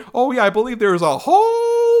chips in there? Oh, yeah, I believe there's a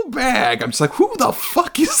whole bag. I'm just like, who the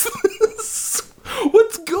fuck is this?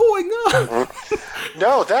 What's going on?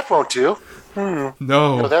 No, that won't do.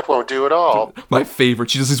 No, that won't do at all. My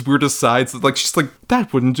favorite. She does these weird asides. Like, she's like,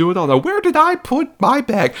 that wouldn't do at all. Now, where did I put my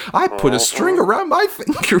bag? I put a string around my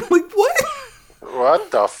finger. Like, what?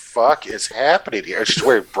 What the fuck is happening here? She's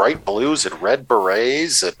wearing bright blues and red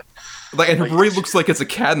berets. And her beret looks like it's a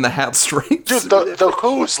Cat in the Hat stripes. Dude, the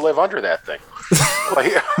Who's live under that thing.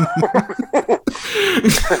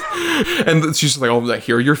 And she's like, oh,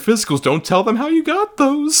 here are your physicals. Don't tell them how you got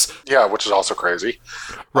those. Yeah, which is also crazy.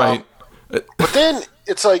 Right. But then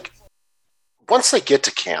it's like, once they get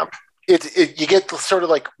to camp, you get sort of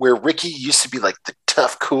like where Ricky used to be like the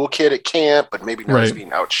tough, cool kid at camp, but maybe now he's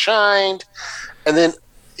being outshined. And then,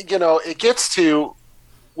 it gets to,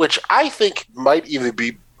 which I think might even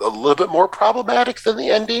be a little bit more problematic than the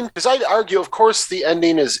ending. Because I'd argue, of course, the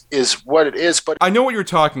ending is what it is, but... I know what you're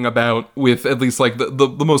talking about with at least, like,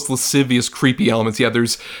 the most lascivious, creepy elements. Yeah,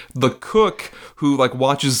 there's the cook who, like,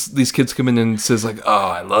 watches these kids come in and says, like, oh,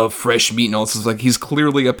 I love fresh meat and all this. It's like, he's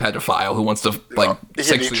clearly a pedophile who wants to, like,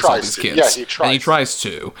 sexually assault these kids. Yeah, he tries. And he tries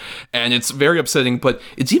to. And it's very upsetting, but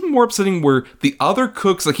it's even more upsetting where the other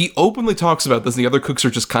cooks, like, he openly talks about this, and the other cooks are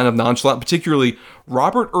just kind of nonchalant, particularly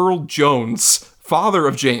Robert Earl Jones, father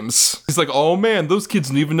of James. He's like, oh man, those kids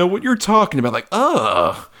don't even know what you're talking about. Like,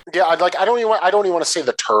 yeah, I don't even want to say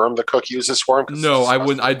the term the cook uses for him. No, I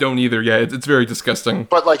wouldn't. I don't either. Yeah, it's very disgusting.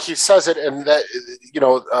 But like he says it, and that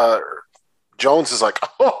Jones is like,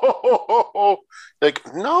 oh, like,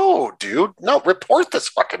 no, dude, no, report this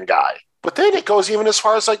fucking guy. But then it goes even as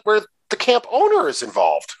far as like where the camp owner is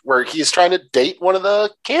involved, where he's trying to date one of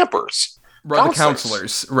the campers, right? The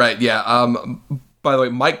counselors, right? Yeah. By the way,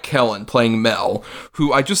 Mike Kellen playing Mel,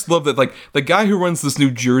 who I just love that, like, the guy who runs this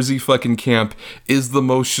New Jersey fucking camp is the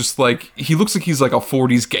most just, like, he looks like he's like a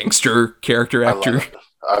 40s gangster character actor.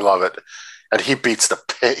 I love it. And he beats the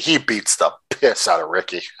piss out of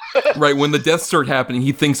Ricky. Right, when the deaths start happening,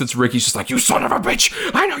 he thinks it's Ricky. He's just like, you son of a bitch!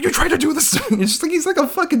 I know you tried to do this! It's just like, he's like a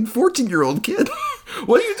fucking 14-year-old kid.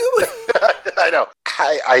 What are you doing? I know.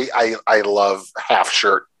 I love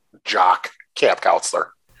half-shirt jock camp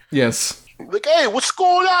counselor. Yes. Like, hey, what's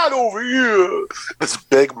going on over here? This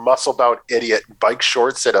big muscle-bound idiot in bike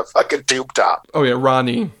shorts and a fucking tube top. Oh yeah,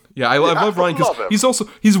 Ronnie. Yeah, I love Ronnie because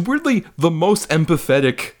he's weirdly the most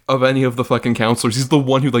empathetic of any of the fucking counselors. He's the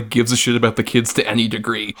one who like gives a shit about the kids to any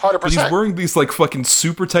degree. 100%. But he's wearing these like fucking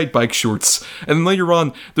super tight bike shorts, and then later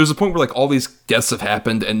on, there's a point where like all these deaths have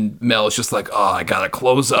happened, and Mel is just like, "Oh, I gotta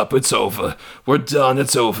close up. It's over. We're done.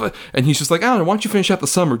 It's over." And he's just like, "Alan, why don't you finish out the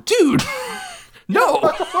summer, dude?" No,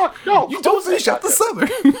 what the fuck? No, you don't finish out the summer.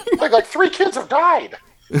 like 3 kids have died,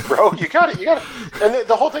 bro. You got it. And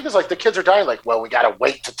the whole thing is like the kids are dying. Like, well, we gotta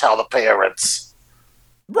wait to tell the parents.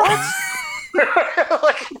 What?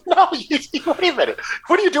 Like, no. Wait a minute.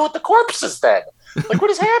 What do you do with the corpses then? Like,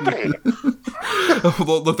 what is happening?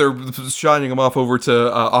 Look, they're shining them off over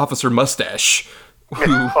to Officer Mustache.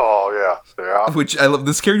 Oh yeah. Which I love.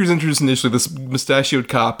 This character's introduced initially, this mustachioed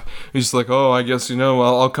cop. He's just like, oh, I guess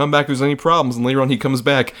I'll come back if there's any problems. And later on, he comes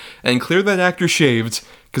back and clear that actor shaved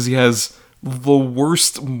because he has the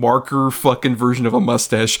worst marker fucking version of a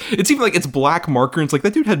mustache. It's even like it's black marker. And it's like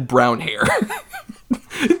that dude had brown hair.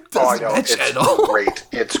 I know. It's great.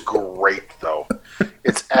 It's great though.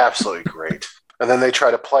 It's absolutely great. And then they try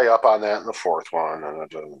to play up on that in the 4th one, and it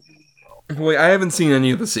doesn't. Wait, I haven't seen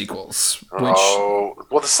any of the sequels. Oh,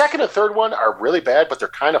 well, the 2nd and 3rd one are really bad, but they're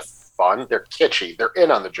kind of fun. They're kitschy. They're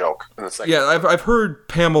in on the joke. In the 2nd. Yeah, I've heard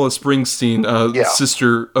Pamela Springsteen,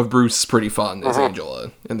 sister of Bruce, is pretty fun as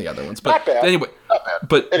Angela in the other ones. But not bad. Anyway, not bad.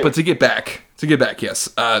 But to get back, yes.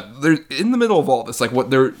 They're in the middle of all this. Like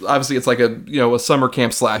what they're obviously it's like a summer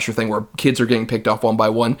camp slasher thing where kids are getting picked off one by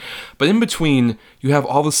one. But in between, you have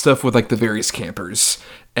all this stuff with like the various campers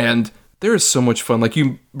and. There is so much fun. Like,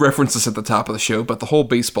 you referenced this at the top of the show, but the whole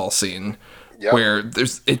baseball scene where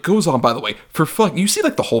it goes on, by the way, for fuck. You see,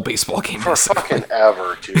 like, the whole baseball game. For fucking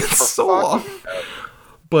ever, dude. It's so long.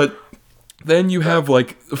 But then you have,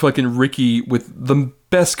 like, fucking Ricky with the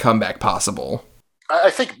best comeback possible. I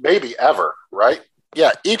think maybe ever, right?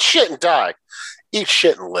 Yeah, eat shit and die. Eat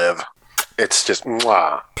shit and live. It's just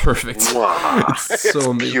mwah. Perfect. Mwah. It's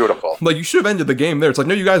so beautiful. Like, you should have ended the game there. It's like,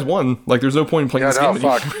 no, you guys won. Like, there's no point in playing this game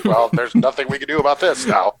anymore. Well, there's nothing we can do about this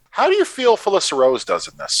now. How do you feel Felissa Rose does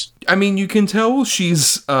in this? I mean, you can tell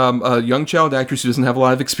she's a young child actress who doesn't have a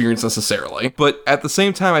lot of experience necessarily. But at the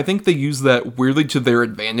same time, I think they use that weirdly to their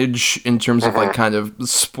advantage in terms of, like, kind of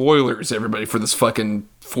spoilers, everybody, for this fucking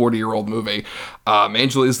 40-year-old movie.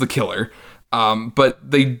 Angela is the killer.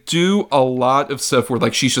 But they do a lot of stuff where,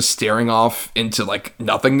 like, she's just staring off into, like,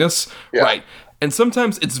 nothingness. Yeah. Right. And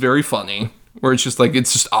sometimes it's very funny, where it's just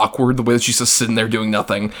awkward the way that she's just sitting there doing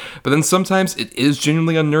nothing. But then sometimes it is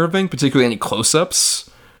genuinely unnerving, particularly any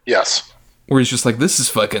close-ups. Yes. Where it's just like, this is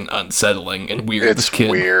fucking unsettling and weird. It's this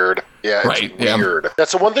kid. Weird. Yeah, right, it's weird. Yeah.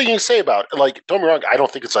 That's the one thing you say about it. Like, don't get me wrong, I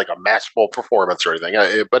don't think it's like a masterful performance or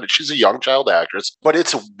anything, but she's a young child actress. But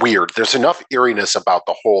it's weird. There's enough eeriness about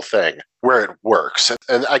the whole thing where it works.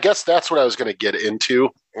 And I guess that's what I was going to get into.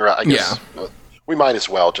 Or I guess we might as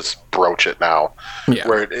well just broach it now. Yeah.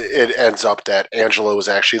 Where it ends up that Angela was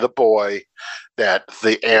actually the boy that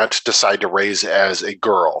the aunt decided to raise as a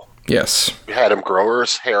girl. Yes. Had him grow her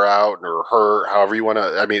hair out or her, however you want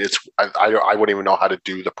to. I mean, I wouldn't even know how to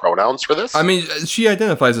do the pronouns for this. I mean, she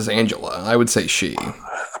identifies as Angela. I would say she.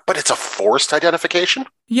 But it's a forced identification?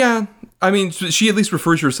 Yeah. I mean, she at least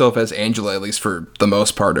refers to herself as Angela, at least for the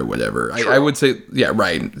most part or whatever. I would say, yeah,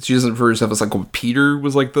 right. She doesn't refer to herself as like Peter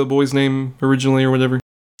was like the boy's name originally or whatever.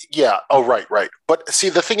 Yeah. Oh, right. But see,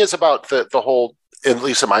 the thing is about the whole, at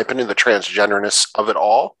least in my opinion, the transgenderness of it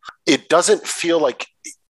all, it doesn't feel like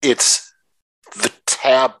it's the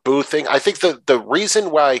taboo thing. I think the reason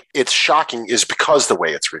why it's shocking is because the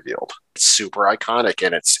way it's revealed. It's super iconic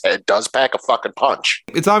and it does pack a fucking punch.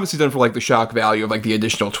 It's obviously done for like the shock value of like the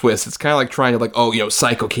additional twist. It's kind of like trying to like, oh,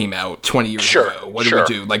 Psycho came out 20 years ago. What do we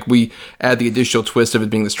do? Like we add the additional twist of it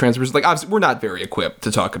being this trans person. Like obviously we're not very equipped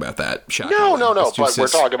to talk about that. No. But we're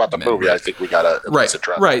talking about the movie. Right? I think we gotta address it.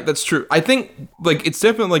 Right. That's true. I think like it's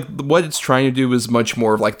definitely like what it's trying to do is much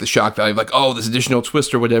more of like the shock value of like, oh, this additional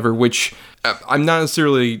twist or whatever, which I'm not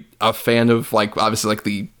necessarily a fan of, like obviously like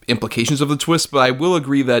the implications of the twist, but I will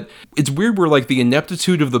agree that it's weird where like the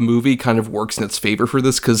ineptitude of the movie kind of works in its favor for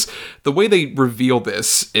this, because the way they reveal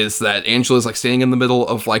this is that Angela's like standing in the middle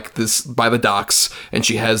of like this by the docks and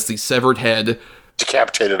she has the severed head.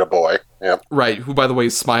 Decapitated a boy. Yeah. Right. Who, by the way,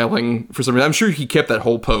 is smiling for some reason. I'm sure he kept that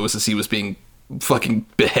whole pose as he was being fucking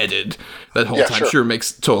beheaded that whole time. Sure,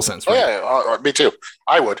 makes total sense. Right? Oh, yeah, me too.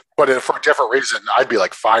 I would, but for a different reason. I'd be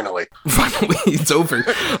like, finally, it's over.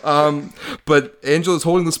 But Angela's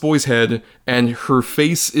holding this boy's head, and her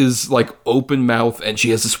face is like open mouth, and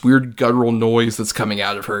she has this weird guttural noise that's coming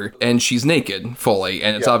out of her, and she's naked fully,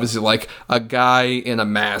 and it's obviously like a guy in a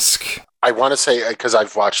mask. I want to say, because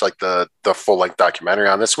I've watched like the full-length documentary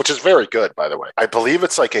on this, which is very good, by the way. I believe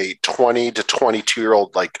it's like a 20 to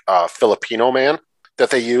 22-year-old like Filipino man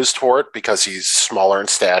that they used for it because he's smaller in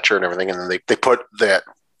stature and everything. And then they put that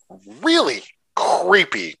really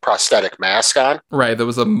creepy prosthetic mask on. Right, there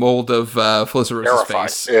was a mold of Felissa Rose's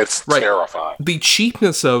face. It's terrifying. The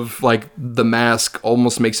cheapness of like the mask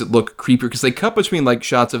almost makes it look creepier because they cut between like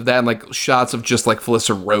shots of that and like shots of just like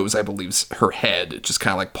Felissa Rose, I believe's her head, just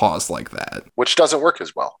kind of like paused like that, which doesn't work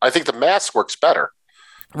as well. I think the mask works better.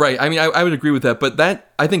 Right. I mean, I would agree with that, but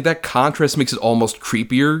I think that contrast makes it almost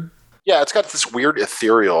creepier. Yeah, it's got this weird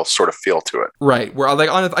ethereal sort of feel to it. Right. Where like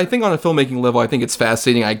I think on a filmmaking level, I think it's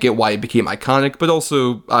fascinating. I get why it became iconic, but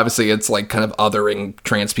also obviously it's like kind of othering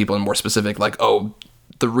trans people and more specific, like, oh,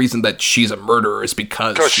 the reason that she's a murderer is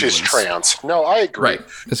because she's trans. No, I agree. Right.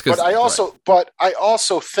 But I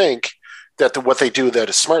also think that what they do that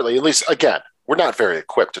is smartly, at least again, we're not very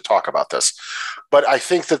equipped to talk about this, but I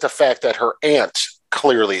think that the fact that her aunt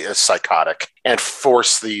clearly is psychotic and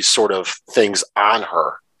force these sort of things on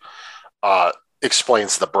her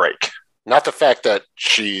explains the break. Not the fact that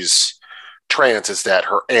she's trans, is that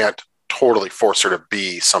her aunt totally forced her to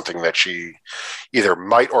be something that she either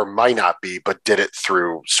might or might not be, but did it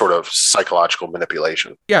through sort of psychological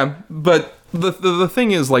manipulation. Yeah, but the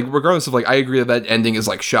thing is, like, regardless of, like, I agree that ending is,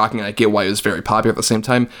 like, shocking, and I get why it was very popular at the same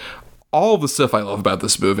time. All of the stuff I love about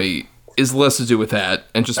this movie is less to do with that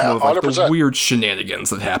and just more of like the weird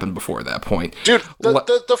shenanigans that happened before that point. Dude,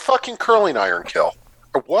 the fucking curling iron kill.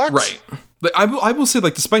 What? Right. But I will say,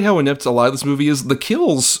 like, despite how inept a lot of this movie is, the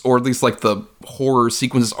kills, or at least, like, the horror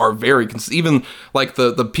sequences are very even, like,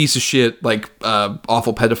 the piece of shit, like,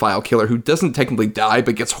 awful pedophile killer who doesn't technically die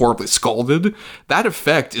but gets horribly scalded, that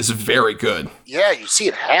effect is very good. Yeah, you see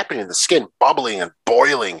it happening, the skin bubbling and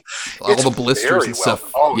boiling. All the blisters and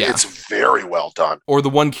stuff. Oh, yeah. It's very well done. Or the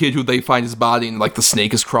one kid who they find his body and, like, the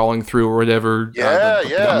snake is crawling through or whatever. Yeah.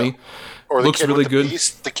 Dummy. Or looks really good.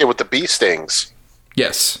 The kid with the bee stings.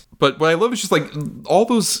 Yes. But what I love is just, like, all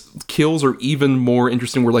those kills are even more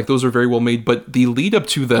interesting where, like, those are very well made, but the lead up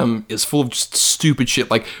to them is full of just stupid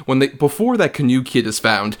shit. Like, before that canoe kid is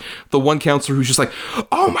found, the one counselor who's just like,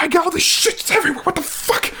 oh my god, this shit's everywhere, what the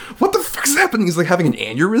fuck? What the fuck's happening? He's, like, having an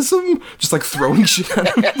aneurysm? Just, like, throwing shit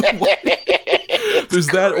at him. There's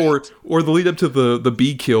that, or the lead up to the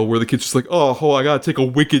bee kill where the kid's just like, oh, I gotta take a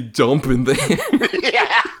wicked dump in there.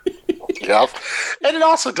 Yeah. Yep. And it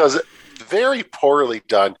also does it very poorly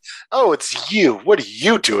done. Oh, it's you. What are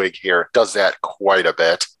you doing here? Does that quite a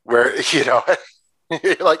bit. Where,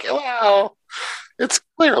 you're like, well, it's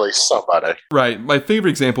clearly somebody. Right. My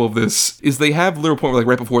favorite example of this is they have a little point where, like,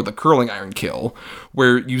 right before the curling iron kill,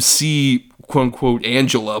 where you see, quote unquote,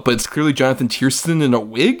 Angela, but it's clearly Jonathan Tiersten in a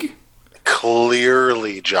wig.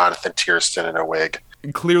 Clearly Jonathan Tiersten in a wig.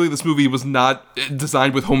 Clearly this movie was not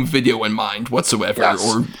designed with home video in mind whatsoever,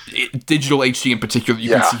 yes. or digital HD in particular. You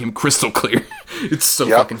can see him crystal clear. It's so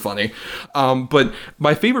fucking funny. But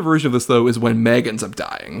my favorite version of this, though, is when Meg ends up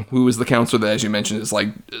dying, who is the counselor that, as you mentioned, is, like,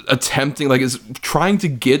 attempting, like, is trying to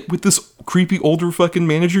get with this creepy older fucking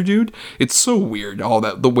manager dude. It's so weird, all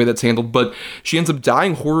that, the way that's handled, but she ends up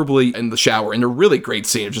dying horribly in the shower in a really great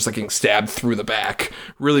scene of just, like, getting stabbed through the back.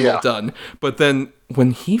 Really well done. But then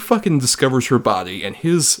when he fucking discovers her body and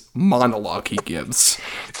his monologue he gives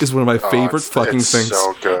is one of my favorite fucking things.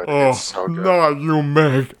 So good. Oh, it's so good. Not you,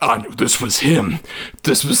 Meg. I knew this was him.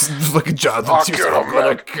 This was fucking Jonathan. I'll get him,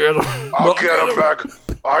 Meg. I'll get him, Meg.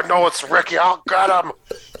 I know it's Ricky. I'll get him.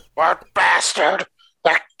 That bastard.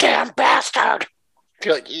 That damn bastard.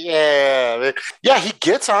 You're like, yeah, man. Yeah, he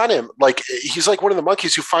gets on him. Like, he's like one of the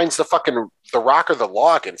monkeys who finds the rock or the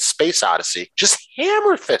log in Space Odyssey. Just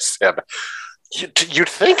hammer fists him. You'd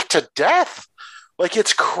think to death. Like,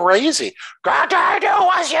 it's crazy. God, I knew it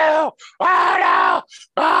was you. Oh, no.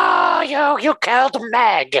 Oh, you killed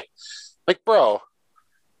Meg. Like, bro,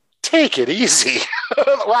 take it easy.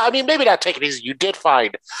 Well, I mean, maybe not take it easy. You did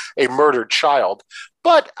find a murdered child.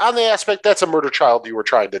 But on the aspect, that's a murdered child you were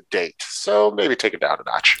trying to date. So maybe take it down a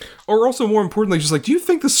notch. Or also, more importantly, just like, do you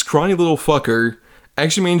think this scrawny little fucker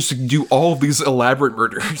actually managed to do all of these elaborate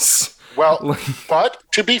murders? Well, but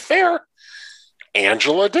to be fair,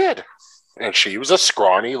 Angela did. And she was a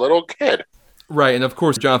scrawny little kid. Right, and of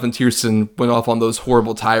course, Jonathan Tiersten went off on those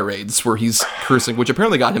horrible tirades where he's cursing, which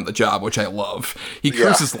apparently got him the job, which I love. He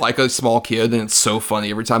curses like a small kid, and it's so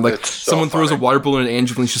funny every time. Like, someone throws a water balloon at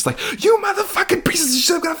Angela, and she's just like, you motherfucking pieces of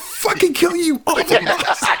shit, I'm gonna fucking kill you. Oh,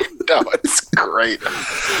 no, it's great.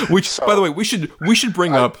 Which, by the way, we should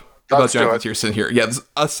bring up about Jonathan Tiersten here. Yeah,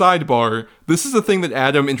 a sidebar. This is a thing that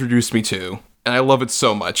Adam introduced me to, and I love it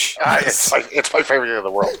so much. It's my favorite thing in the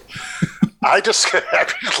world.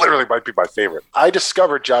 It literally might be my favorite. I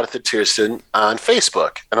discovered Jonathan Tiersten on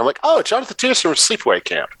Facebook, and I'm like, oh, Jonathan Tiersten from Sleepaway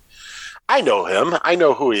Camp. I know him. I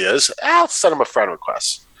know who he is. I'll send him a friend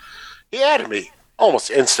request. He added me almost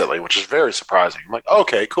instantly, which is very surprising. I'm like,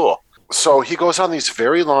 okay, cool. So he goes on these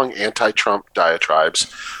very long anti-Trump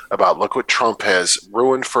diatribes about, look what Trump has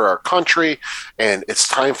ruined for our country, and it's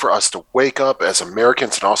time for us to wake up as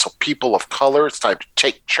Americans and also people of color. It's time to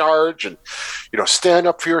take charge and, stand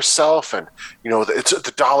up for yourself. And,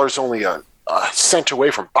 the dollar's only a cent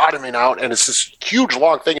away from bottoming out, and it's this huge,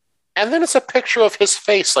 long thing. And then it's a picture of his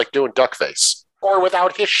face, like doing duck face, or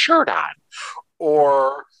without his shirt on,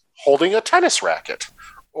 or holding a tennis racket.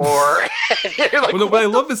 Or like, what I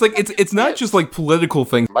love is, like, it's not just like political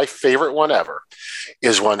things. My favorite one ever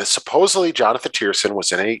is when supposedly Jonathan Tiersten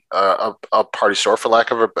was in a party store, for lack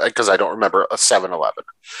of because I don't remember, a 7-Eleven,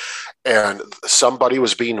 and somebody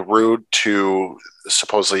was being rude to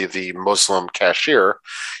supposedly the Muslim cashier,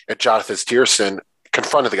 and Jonathan Tiersten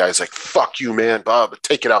confronted the guy. He's like, fuck you, man, Bob,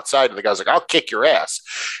 take it outside. And the guy's like, I'll kick your ass.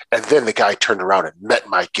 And then the guy turned around and met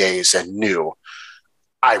my gaze and knew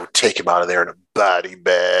I would take him out of there in a body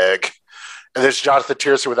bag. And there's Jonathan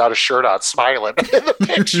Tiersten without a shirt on, smiling in the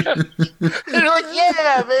picture. And you're like,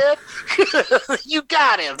 yeah, man. You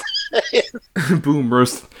got him. Boom,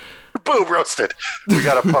 roast Boom, roasted. We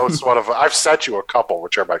got to post one of them. I've sent you a couple,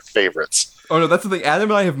 which are my favorites. Oh no, that's the thing.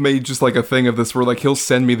 Adam and I have made just like a thing of this where like he'll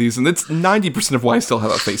send me these, and it's 90% of why I still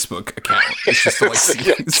have a Facebook account. It's just to like see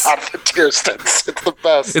these. Jonathan Tierstens. It's the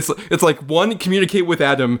best. It's like, one, communicate with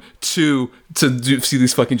Adam, two, see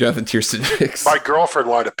these fucking Jonathan Tiersten pics. My girlfriend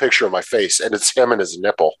wanted a picture of my face, and it's him and his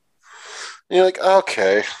nipple. And you're like,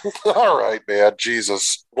 okay, all right, man,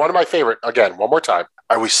 Jesus. One of my favorite, again, one more time.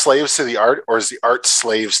 Are we slaves to the art, or is the art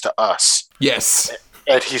slaves to us? Yes.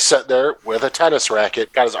 And he's sitting there with a tennis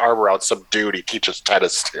racket, got his arm around some dude he teaches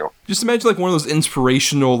tennis to. Just imagine like one of those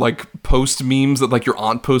inspirational like post memes that like your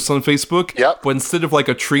aunt posts on Facebook. Yep. But instead of like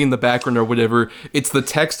a tree in the background or whatever, it's the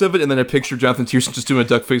text of it and then a picture of Jonathan Tiersten just doing a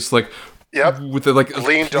duck face like with the like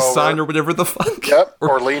leaned a sign over. or whatever the fuck. Yep.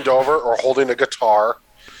 Or leaned over or holding a guitar.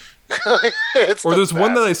 Or there's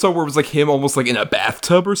one that I saw where it was like him almost like in a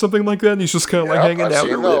bathtub or something like that, and he's just kind of like hanging out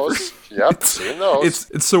or whatever. Yep, seen those.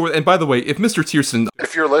 It's so. And by the way, if Mr. Tiersten,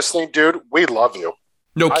 if you're listening, dude, we love you.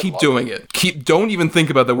 No, keep doing it. Don't even think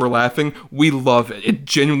about that we're laughing. We love it. It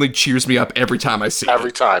genuinely cheers me up every time I see it.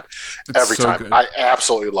 Every time. Every time. Good. I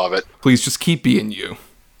absolutely love it. Please just keep being you.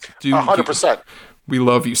 100%. We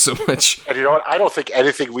love you so much. And you know what? I don't think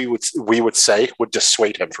anything we would say would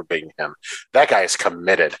dissuade him from being him. That guy is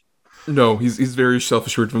committed. No, he's very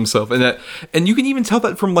self-assured of himself, and you can even tell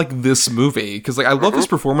that from like this movie, because like I love his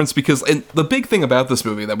performance, because and the big thing about this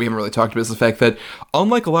movie that we haven't really talked about is the fact that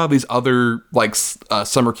unlike a lot of these other like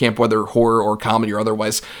summer camp, whether horror or comedy or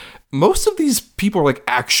otherwise, most of these people are like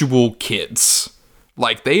actual kids.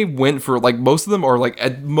 Like they went for like most of them are like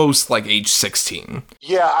at most like age 16.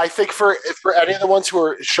 Yeah, I think for any of the ones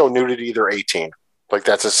who show nudity, they're 18. Like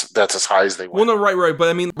that's as high as they went. Well, no, right. But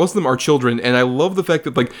I mean, most of them are children, and I love the fact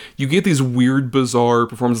that like you get these weird, bizarre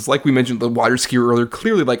performances. Like we mentioned, the water skier earlier,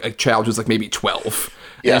 clearly like a child who's like maybe 12.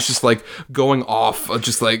 Yeah, it's just like going off,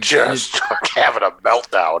 just having a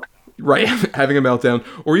meltdown. Right, having a meltdown.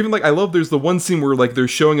 Or even like, I love there's the one scene where like they're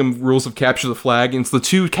showing him rules of capture the flag, and it's the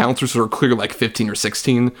two counselors who are clearly like 15 or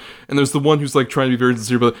 16, and there's the one who's like trying to be very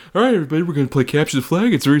sincere, but all right, everybody, we're going to play capture the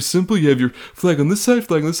flag. It's very simple. You have your flag on this side,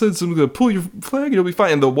 flag on this side, someone's going to pull your flag, and it'll be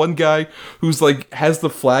fine. And the one guy who's like has the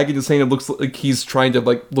flag in his hand and looks like he's trying to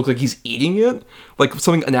like look like he's eating it, like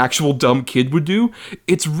something an actual dumb kid would do.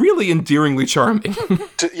 It's really endearingly charming.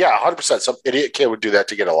 Yeah, 100%. Some idiot kid would do that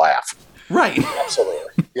to get a laugh. Right.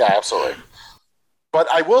 Absolutely. Yeah, absolutely. But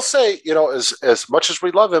I will say, you know, as much as we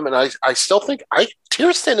love him, and I still think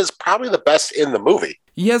Tiersten is probably the best in the movie.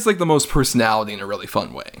 He has like the most personality in a really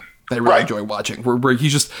fun way. I really enjoy watching. Where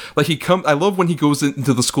he's just like I love when he goes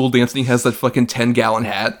into the school dance and he has that fucking 10-gallon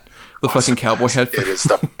hat. The fucking cowboy hat. It is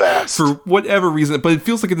the best. For whatever reason, but it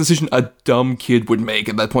feels like a decision a dumb kid would make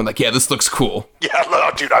at that point. Like, yeah, this looks cool. Yeah, no,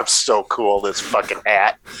 dude, I'm so cool, this fucking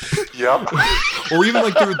hat. Yep. Or even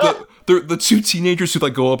like the two teenagers who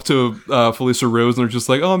like go up to Felicia Rose and they're just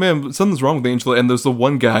like, oh man, something's wrong with Angela. And there's the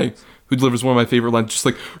one guy who delivers one of my favorite lines, just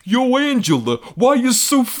like, yo, Angela, why you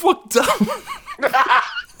so fucked up?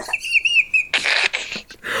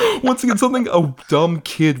 Once again, something a dumb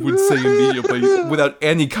kid would say immediately without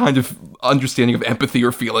any kind of understanding of empathy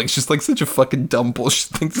or feelings. Just like such a fucking dumb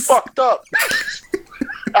bullshit thing to say. Fucked up.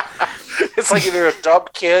 It's like either a dumb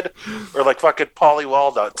kid or like fucking Polly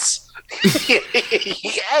Walnuts.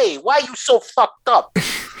 Hey, why are you so fucked up?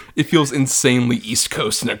 It feels insanely East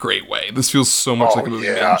Coast in a great way. This feels so much like a movie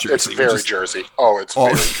made in Jersey. It's very Jersey. Oh, it's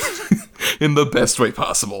very Jersey. In the best way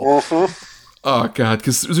possible. Mm-hmm. Oh, God,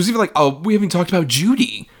 because there's even like, we haven't talked about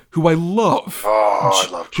Judy, who I love. Oh,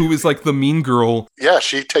 I love Judy. Who is like the mean girl. Yeah,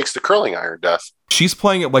 she takes the curling iron death. She's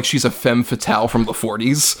playing it like she's a femme fatale from the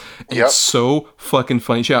 40s. And It's so fucking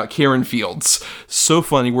funny. Shout out Karen Fields. So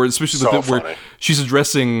funny, where especially the bit where she's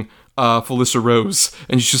addressing Felicia Rose,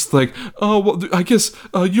 and she's just like, oh, well, I guess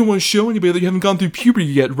you don't want to show anybody that you haven't gone through puberty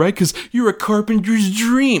yet, right? Because you're a carpenter's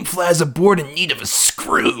dream, flies aboard in need of a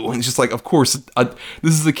screw. And it's just like, of course, this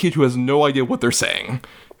is a kid who has no idea what they're saying,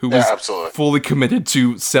 who is fully committed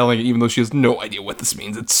to selling it, even though she has no idea what this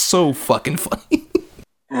means. It's so fucking funny.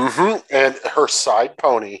 Mm-hmm. And her side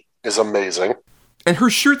pony is amazing. And her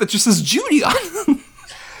shirt that just says Judy on.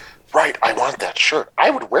 Right, I want that shirt.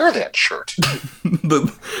 I would wear that shirt.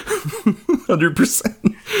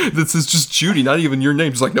 100%. This is just Judy, not even your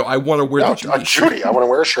name. It's like, no, I want to wear that Judy. Judy. I want to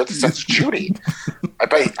wear a shirt that says Judy. I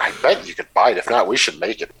bet you could buy it. If not, we should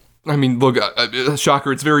make it. I mean, look,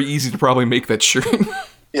 shocker, it's very easy to probably make that shirt.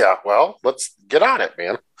 Yeah, well, let's get on it,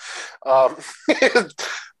 man.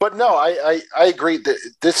 But no, I agree that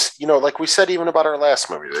this, like we said, even about our last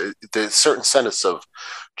movie, there's certain sense of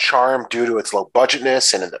charm due to its low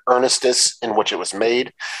budgetness and the earnestness in which it was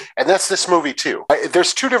made. And that's this movie too.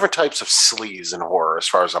 There's two different types of sleaze in horror, as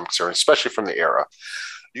far as I'm concerned, especially from the era.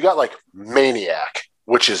 You got like Maniac,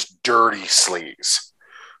 which is dirty sleaze.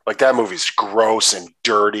 Like that movie's gross and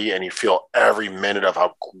dirty, and you feel every minute of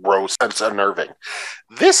how gross and it's unnerving.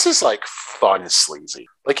 This is like fun sleazy.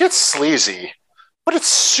 Like it's sleazy, but it's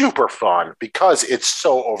super fun because it's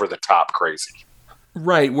so over the top crazy.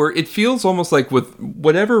 Right, where it feels almost like with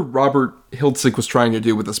whatever Robert Hiltzik was trying to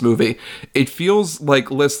do with this movie, it feels like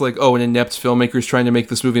less like, oh, an inept filmmaker is trying to make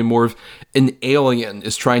this movie, and more of an alien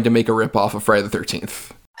is trying to make a ripoff of Friday the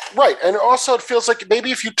 13th. Right, and also it feels like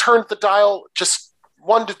maybe if you turned the dial just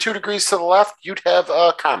 1 to 2 degrees to the left, you'd have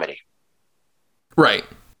a comedy. Right.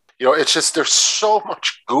 It's just there's so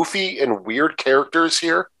much goofy and weird characters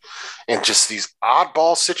here and just these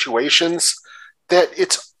oddball situations that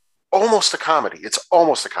it's almost a comedy. It's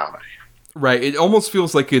almost a comedy. Right. It almost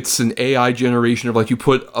feels like it's an AI generation of like you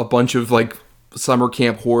put a bunch of like summer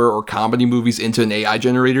camp horror or comedy movies into an AI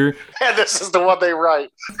generator. And this is the one they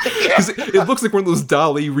write. Because it looks like one of those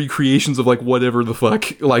Dali recreations of like whatever the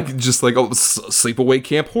fuck, like just like sleepaway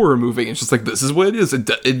camp horror movie. It's just like, this is what it is.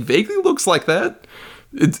 It vaguely looks like that.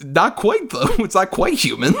 It's not quite, though. It's not quite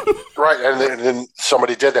human. Right, and then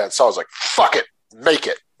somebody did that, so I was like, fuck it, make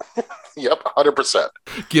it. Yep, 100%.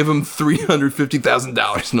 Give him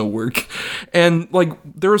 $350,000 no work. And, like,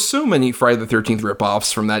 there are so many Friday the 13th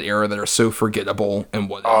ripoffs from that era that are so forgettable and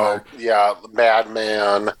whatever. Oh, yeah,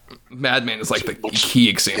 Madman. Madman is, like, the key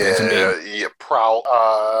example to me. Yeah, Prowl.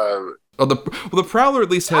 The Prowler at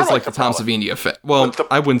least has, like, the Tom Savini effect. Well,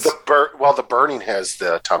 I wouldn't... The Burning has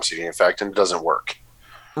the Tom Savini effect, and it doesn't work.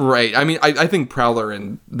 Right. I mean, I think Prowler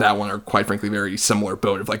and that one are quite frankly very similar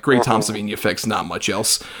boat of like great Tom Savini effects, not much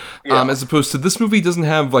else. Yeah. As opposed to this movie doesn't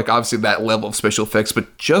have like obviously that level of special effects,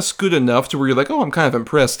 but just good enough to where you're like, oh, I'm kind of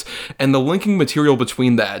impressed. And the linking material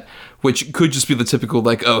between that, which could just be the typical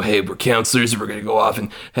like, oh, hey, we're counselors and we're going to go off and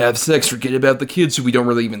have sex, forget about the kids who we don't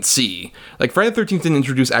really even see. Like Friday the 13th didn't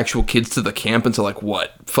introduce actual kids to the camp until like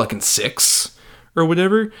what, fucking 6 or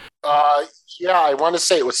whatever? Yeah, I want to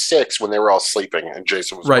say it was 6 when they were all sleeping and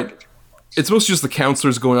Jason was right. working. It's mostly just the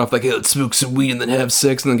counselors going off like, hey, let's smoke some weed and then have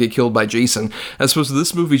sex and then get killed by Jason. As opposed to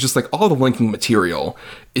this movie, just like all the linking material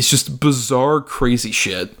is just bizarre, crazy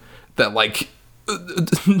shit that like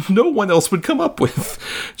no one else would come up with.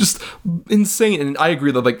 Just insane. And I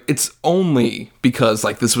agree that like it's only because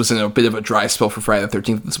like this was in a bit of a dry spell for Friday the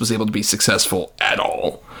 13th this was able to be successful at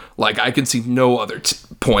all. Like, I can see no other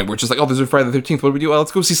point where it's just like, oh, there's a Friday the 13th, what do we do? Oh,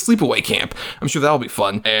 let's go see Sleepaway Camp. I'm sure that'll be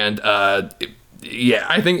fun. And, yeah,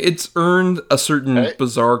 I think it's earned a certain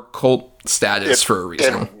bizarre cult status for a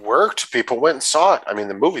reason. It worked. People went and saw it. I mean,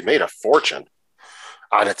 the movie made a fortune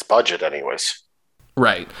on its budget anyways.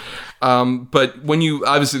 Right. But when you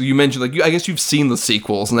mentioned, like, I guess you've seen the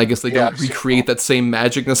sequels, and I guess they don't recreate that same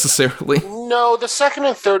magic necessarily. No, the second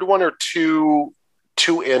and third one are too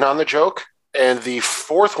in on the joke. And the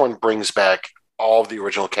fourth one brings back all of the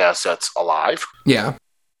original cast that's alive. Yeah.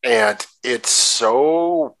 And it's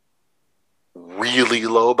so really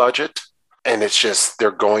low budget. And it's just,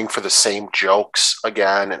 they're going for the same jokes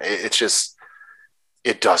again. And it's just,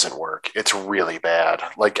 it doesn't work. It's really bad.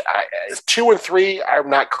 Like 2 and 3, I'm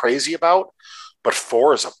not crazy about, but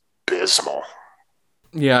 4 is abysmal.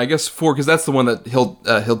 Yeah, I guess 4, because that's the one that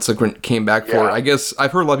Hiltzik came back for. I guess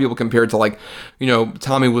I've heard a lot of people compare it to, like,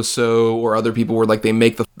 Tommy Wiseau or other people where, like, they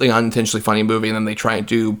make the unintentionally funny movie and then they try and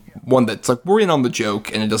do one that's, like, we're in on the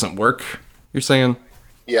joke and it doesn't work, you're saying?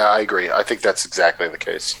 Yeah, I agree. I think that's exactly the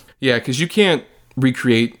case. Yeah, because you can't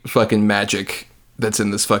recreate fucking magic that's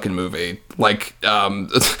in this fucking movie. Like,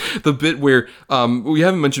 the bit where, we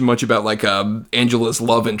haven't mentioned much about, like, Angela's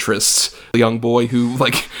love interest, the young boy who,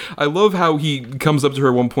 like, I love how he comes up to her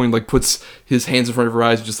at one point, like, puts his hands in front of her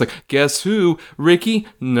eyes and just like, guess who? Ricky?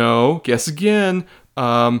 No. Guess again.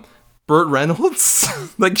 Burt Reynolds?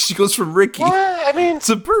 Like, she goes from Ricky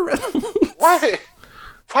to Burt Reynolds.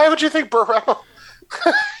 Why would you think Burt Reynolds?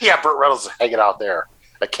 Yeah, Burt Reynolds is hanging out there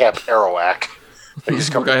at Camp Arawak.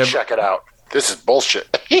 He's coming to check it out. This is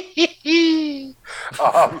bullshit.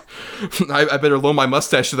 I better loan my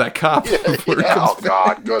mustache to that cop. Oh,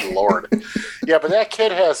 God, good Lord. Yeah, but that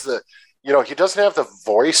kid has he doesn't have the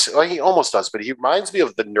voice. Well, he almost does, but he reminds me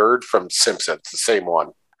of the nerd from Simpsons, the same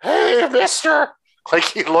one. Hey, mister. Like,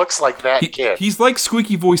 he looks like that kid. He's like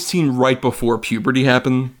squeaky voice teen right before puberty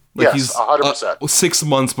happened. Like yes, 100%. 6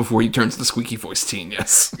 months before he turns the squeaky voice teen,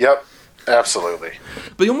 yes. Yep. Absolutely.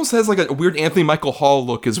 But he almost has like a weird Anthony Michael Hall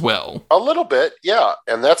look as well. A little bit, yeah.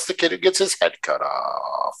 And that's the kid who gets his head cut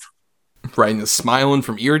off. Right, and is smiling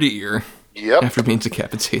from ear to ear. Yep. After being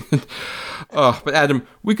decapitated. But Adam,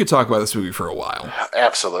 we could talk about this movie for a while.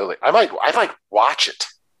 Absolutely. I might watch it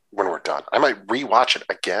when we're done. I might rewatch it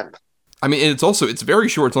again. I mean, it's very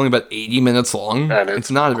short. It's only about 80 minutes long. And it's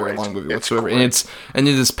not a very long movie whatsoever. And it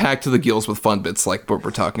is packed to the gills with fun bits like what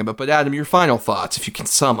we're talking about. But Adam, your final thoughts, if you can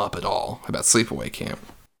sum up at all about Sleepaway Camp.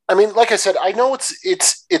 I mean, like I said, I know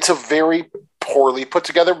it's a very poorly put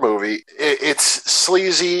together movie. It's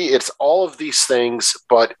sleazy. It's all of these things,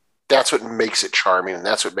 but that's what makes it charming, and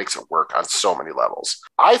that's what makes it work on so many levels.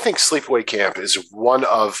 I think Sleepaway Camp is one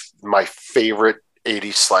of my favorite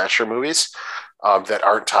 80s slasher movies that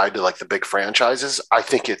aren't tied to like the big franchises. I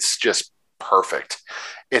think it's just perfect.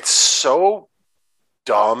 It's so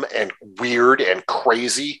dumb and weird and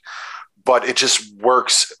crazy, but it just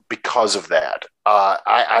works because of that.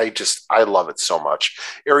 I love it so much.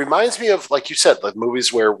 It reminds me of, like you said, the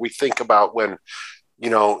movies where we think about when, you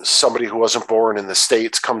know, somebody who wasn't born in the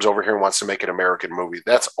States comes over here and wants to make an American movie.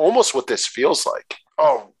 That's almost what this feels like.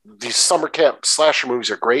 Oh, these summer camp slasher movies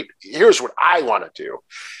are great. Here's what I want to do.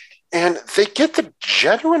 And they get the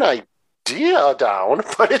genuine idea down,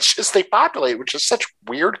 but it's just they populate with just such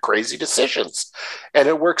weird, crazy decisions. And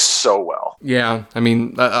it works so well. Yeah, I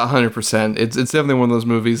mean, 100%. It's definitely one of those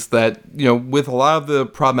movies that, you know, with a lot of the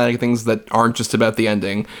problematic things that aren't just about the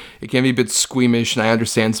ending, it can be a bit squeamish, and I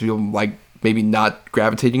understand some people like maybe not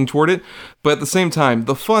gravitating toward it. But at the same time,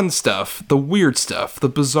 the fun stuff, the weird stuff, the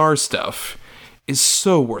bizarre stuff is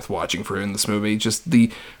so worth watching for in this movie. Just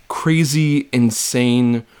the crazy,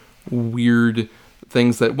 insane, weird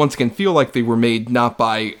things that once again feel like they were made not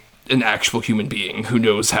by an actual human being who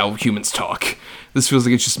knows how humans talk. This feels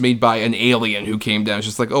like it's just made by an alien who came down. It's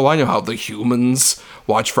just like, oh, I know how the humans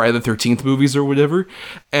watch Friday the 13th movies or whatever.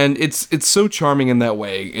 And it's so charming in that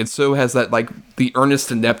way. It so has that, like, the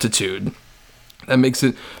earnest ineptitude that makes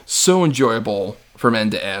it so enjoyable from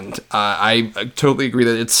end to end. I totally agree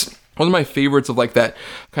that it's one of my favorites of like that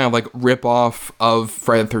kind of like rip-off of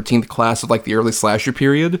Friday the 13th class of like the early slasher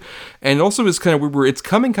period. And also is kind of weird where it's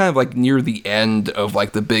coming kind of like near the end of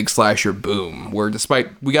like the big slasher boom, where despite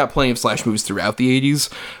we got plenty of slash movies throughout the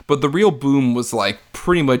 80s, but the real boom was like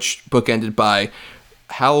pretty much bookended by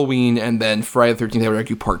Halloween and then Friday the 13th I would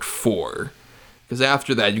argue part 4. Because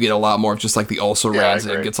after that, you get a lot more of just like the also-rans,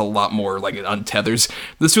 and it gets a lot more like it untethers.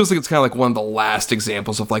 This feels like it's kind of like one of the last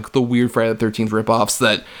examples of like the weird Friday the 13th ripoffs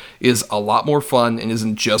that is a lot more fun and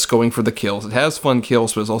isn't just going for the kills. It has fun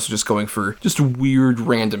kills, but it's also just going for just weird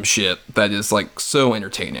random shit that is like so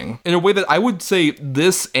entertaining. In a way that I would say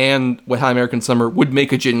this and Wet Hot American Summer would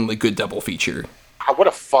make a genuinely good double feature. What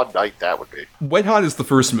a fun night that would be. Wet Hot is the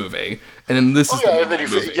first movie, and then this is the and then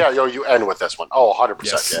movie. you end with this one. Oh, 100%.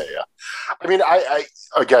 Yes. Yeah. I mean, I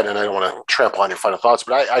again, and I don't want to trample on your final thoughts,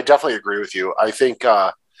 but I definitely agree with you. I think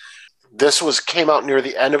this came out near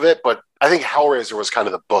the end of it, but I think Hellraiser was kind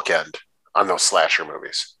of the bookend on those slasher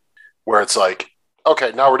movies, where it's like,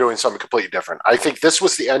 okay, now we're doing something completely different. I think this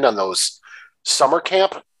was the end on those summer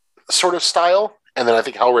camp sort of style, and then I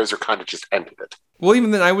think Hellraiser kind of just ended it. Well,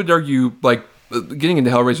 even then, I would argue, like, getting into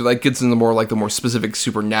Hellraiser, like, gets into the more specific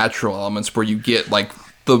supernatural elements where you get, like,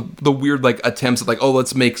 the weird, like, attempts at, like, oh,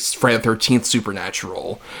 let's make Friday the 13th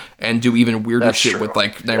supernatural and do even weirder That's shit true. with,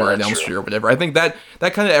 like, Nightmare on Elm Street or whatever. I think that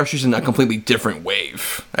kind of actually is in a completely different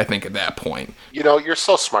wave, I think, at that point. You know, you're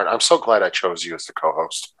so smart. I'm so glad I chose you as the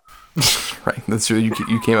co-host. Right, that's true.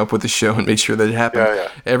 You came up with the show and made sure that it happened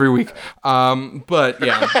every week. But,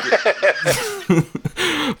 yeah.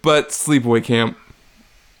 But Sleepaway Camp,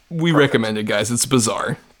 we recommend it, guys. It's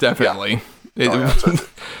bizarre. Definitely.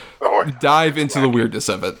 Dive into the weirdness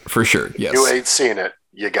of it, for sure. Yes. You ain't seen it.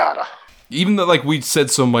 You gotta. Even though, like, we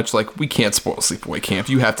said so much, like, we can't spoil Sleepaway Camp.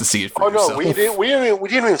 You have to see it for yourself. We didn't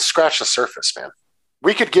even scratch the surface, man.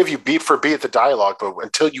 We could give you beat for beat the dialogue, but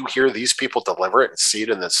until you hear these people deliver it and see it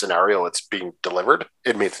in the scenario it's being delivered,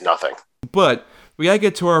 it means nothing. But we gotta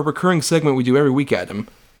get to our recurring segment we do every week, Adam.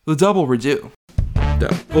 The Double Redo.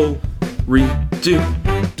 Double Redo.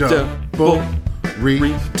 Double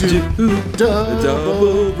Redo.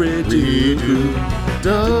 Double Redo.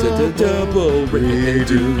 Double Redo.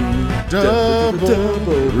 Double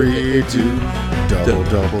Redo.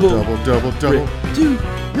 Double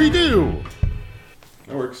Redo.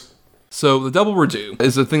 That works. So the Double Redo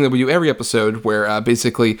is a thing that we do every episode where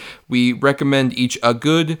basically we recommend each a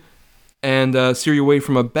good and steer you away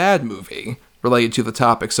from a bad movie related to the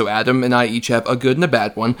topic. So Adam and I each have a good and a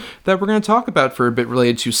bad one that we're going to talk about for a bit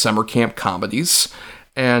related to summer camp comedies.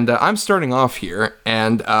 And I'm starting off here,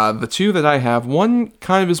 and the two that I have, one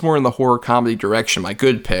kind of is more in the horror comedy direction, my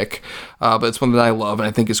good pick, but it's one that I love and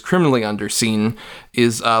I think is criminally underseen,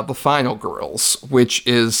 is The Final Girls, which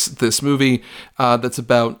is this movie that's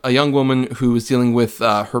about a young woman who is dealing with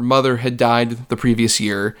her mother had died the previous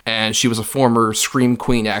year, and she was a former Scream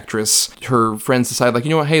Queen actress. Her friends decide, like, you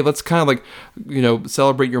know what, hey, let's kind of like, you know,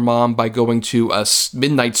 celebrate your mom by going to a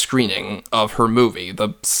midnight screening of her movie,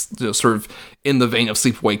 the sort of in the vein of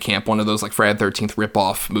Sleepaway Camp, one of those like Friday the 13th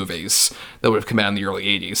ripoff movies that would have come out in the early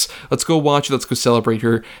 80s. Let's go watch it, let's go celebrate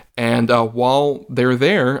her. And while they're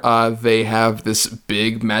there, they have this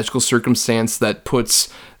big magical circumstance that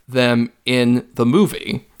puts them in the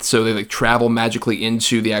movie. So they like travel magically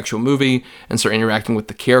into the actual movie and start interacting with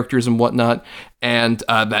the characters and whatnot. And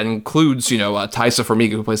that includes, you know, Taissa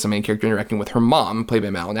Farmiga, who plays the main character, interacting with her mom, played by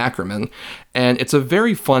Malin Ackerman. And it's a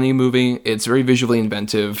very funny movie. It's very visually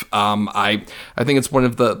inventive. I think it's one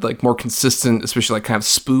of the like more consistent, especially like kind of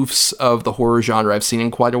spoofs of the horror genre I've seen in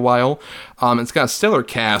quite a while. It's got a stellar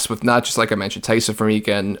cast with not just, like I mentioned, Taissa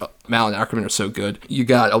Farmiga and Malin Ackerman are so good. You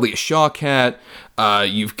got Aaliyah Shawkat.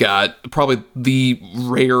 You've got probably the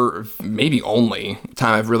rare, maybe only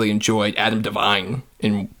time I've really enjoyed Adam Devine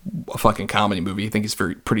in a fucking comedy movie. I think he's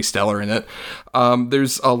pretty stellar in it.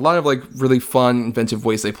 There's a lot of like really fun, inventive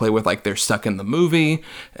ways they play with like they're stuck in the movie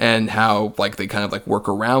and how like they kind of like work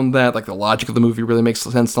around that. Like the logic of the movie really makes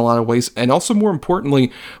sense in a lot of ways. And also more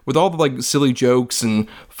importantly, with all the like silly jokes and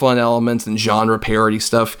fun elements and genre parody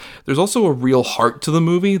stuff, there's also a real heart to the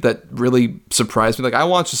movie that really surprised me. Like I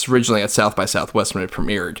watched this originally at South by Southwest when it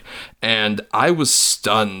premiered, and I was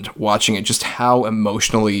stunned watching it, just how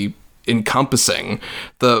emotionally encompassing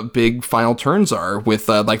the big final turns are with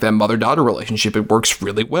like that mother-daughter relationship. It works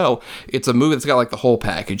really well. It's a movie that's got like the whole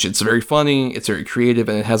package. It's very funny, it's very creative,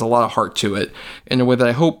 and it has a lot of heart to it in a way that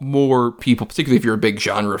I hope more people, particularly if you're a big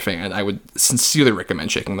genre fan, I would sincerely recommend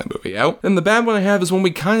checking that movie out. And the bad one I have is one we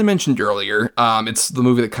kind of mentioned earlier. It's the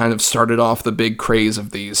movie that kind of started off the big craze of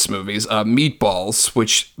these movies, Meatballs,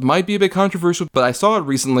 which might be a bit controversial, but I saw it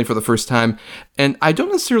recently for the first time, and I don't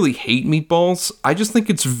necessarily hate Meatballs. I just think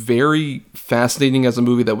it's very fascinating as a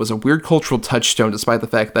movie that was a weird cultural touchstone, despite the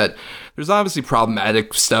fact that there's obviously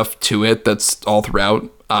problematic stuff to it that's all throughout.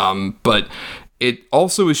 But it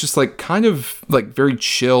also is just like kind of like very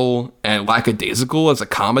chill and lackadaisical as a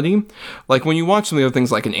comedy. Like when you watch some of the other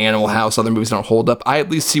things like in Animal House, other movies don't hold up, I at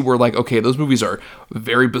least see where like, okay, those movies are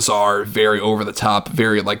very bizarre, very over the top,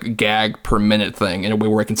 very like gag per minute thing in a way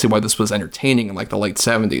where I can see why this was entertaining in like the late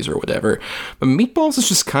 70s or whatever. But Meatballs is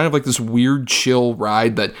just kind of like this weird chill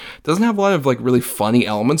ride that doesn't have a lot of like really funny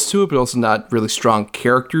elements to it, but also not really strong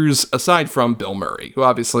characters aside from Bill Murray, who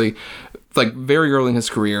obviously like very early in his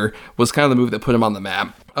career was kind of the movie that put him on the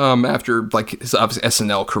map. After like his obviously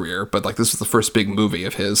SNL career, but like this was the first big movie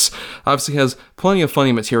of his. Obviously has plenty of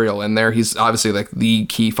funny material in there. He's obviously like the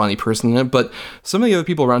key funny person in it, but some of the other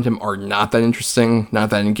people around him are not that interesting,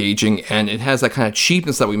 not that engaging, and it has that kind of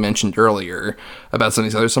cheapness that we mentioned earlier about some of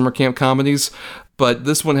these other summer camp comedies. But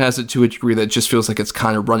this one has it to a degree that just feels like it's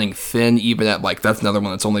kind of running thin, even at like, that's another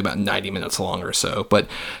one that's only about 90 minutes long or so. But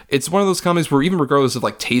it's one of those comedies where even regardless of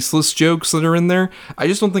like tasteless jokes that are in there, I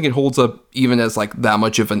just don't think it holds up even as like that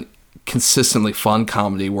much of an consistently fun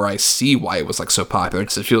comedy where I see why it was like so popular,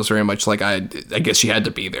 because it feels very much like I guess she had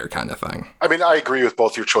to be there kind of thing. I mean, I agree with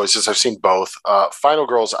both your choices. I've seen both. Final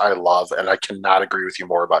Girls I love, and I cannot agree with you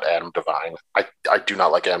more about Adam Devine. I do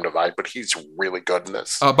not like Adam Devine, but he's really good in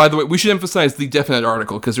this. By the way, we should emphasize the definite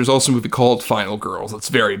article, because there's also a movie called Final Girls. It's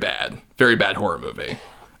very bad horror movie.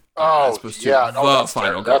 Oh, yeah.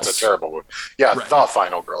 That's a terrible movie. Yeah, right. The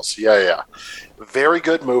Final Girls. Yeah. Very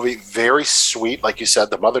good movie. Very sweet. Like you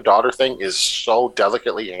said, the mother-daughter thing is so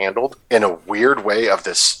delicately handled in a weird way of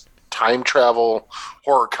this time travel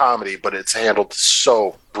horror comedy, but it's handled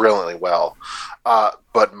so brilliantly well.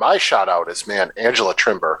 But my shout out is, man, Angela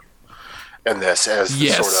Trimber in this as the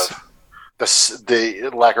sort of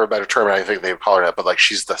the lack of a better term, I think they would call her that, but like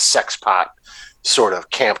she's the sex pot sort of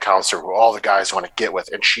camp counselor who all the guys want to get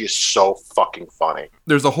with, and she is so fucking funny.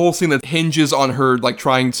 There's a whole scene that hinges on her like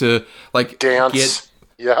trying to like dance,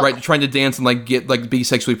 trying to dance and like get like be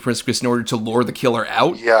sexually promiscuous in order to lure the killer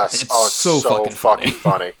out. Yes, it's so fucking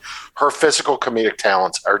funny. Her physical comedic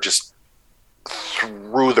talents are just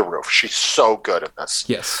through the roof. She's so good in this.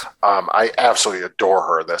 Yes. I absolutely adore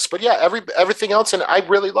her in this. But yeah, everything else, and I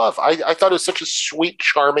really love. I thought it was such a sweet,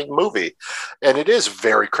 charming movie, and it is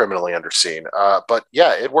very criminally underseen. But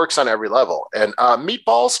yeah, it works on every level. And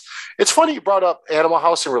Meatballs, it's funny you brought up Animal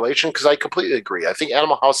House in relation, because I completely agree. I think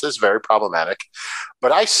Animal House is very problematic,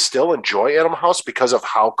 but I still enjoy Animal House because of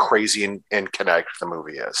how crazy and connected the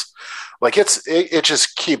movie is. Like it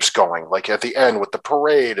just keeps going. Like at the end with the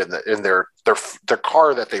parade and their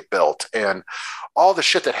car that they built and all the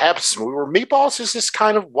shit that happens in the movie, where Meatballs is just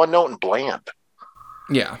kind of one note and bland.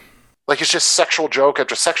 Yeah. Like it's just sexual joke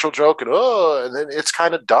after sexual joke and then it's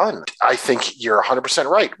kind of done. I think you're 100%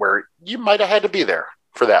 right, where you might have had to be there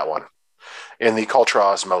for that one in the cultural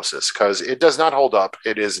osmosis, because it does not hold up.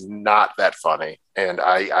 It is not that funny, and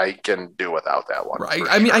I can do without that one. Right.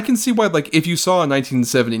 I mean, I can see why, like, if you saw in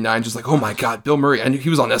 1979, just like, oh my God, Bill Murray, I knew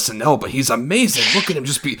he was on SNL, but he's amazing. Look at him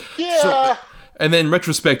just be... Yeah. So... And then in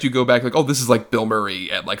retrospect, you go back like, oh, this is like Bill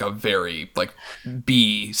Murray at like a very like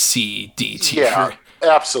B, C, D tier. Yeah,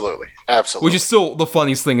 absolutely. Which is still the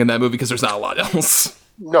funniest thing in that movie because there's not a lot else.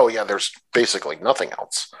 No, yeah, there's basically nothing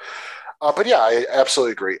else. But yeah, I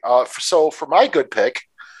absolutely agree. So for my good pick,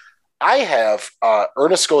 I have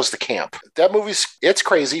Ernest Goes to Camp. That it's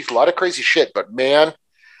crazy, a lot of crazy shit, but man,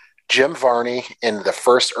 Jim Varney in the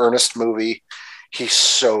first Ernest movie, he's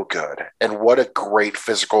so good. And what a great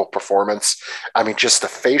physical performance. I mean, just the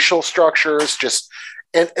facial structures,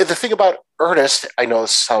 and the thing about Ernest, I know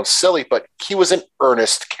this sounds silly, but he was an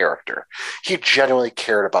earnest character. He genuinely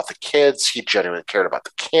cared about the kids. He genuinely cared about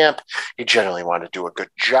the camp. He genuinely wanted to do a good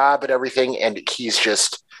job at everything. And he's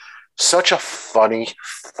just such a funny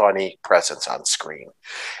presence on screen.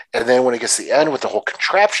 And then when it gets to the end with the whole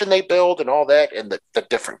contraption they build and all that, and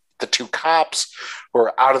the two cops who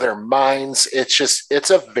are out of their minds, it's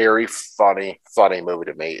a very funny movie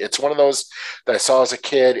to me. It's one of those that I saw as a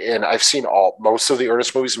kid, and I've seen most of the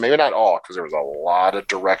Ernest movies, maybe not all, because there was a lot of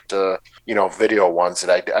direct video ones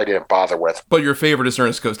that I didn't bother with. But your favorite is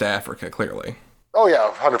Ernest Goes to Africa, clearly. Oh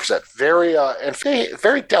yeah, 100%. Very and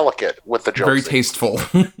very delicate with the jokes. Very tasteful.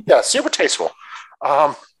 Yeah, super tasteful.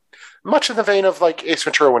 Much in the vein of like Ace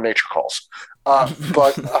Ventura: When Nature Calls.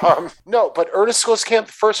 But Ernest Goes to Camp,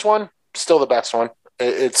 the first one, still the best one.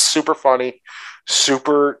 It's super funny,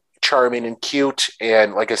 super charming and cute,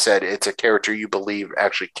 and like I said, it's a character you believe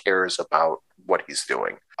actually cares about what he's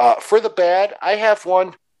doing. For the bad, I have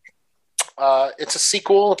one. It's a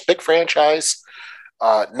sequel, a big franchise.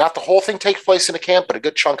 Not the whole thing takes place in a camp, but a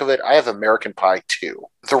good chunk of it. I have American Pie 2.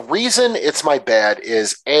 The reason it's my bad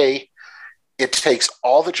is A, it takes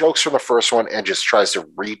all the jokes from the first one and just tries to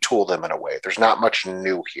retool them in a way. There's not much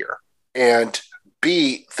new here. And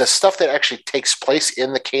B, the stuff that actually takes place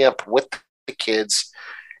in the camp with the kids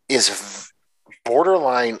is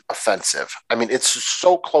borderline offensive. I mean, it's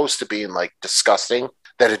so close to being like disgusting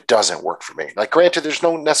that it doesn't work for me. Like, granted, there's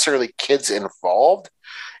no necessarily kids involved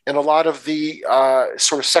in a lot of the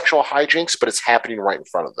sort of sexual hijinks, but it's happening right in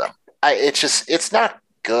front of them. It's not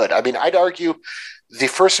good. I mean, I'd argue the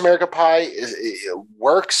first American Pie it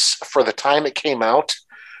works for the time it came out,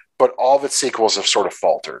 but all of its sequels have sort of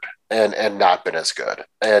faltered and not been as good.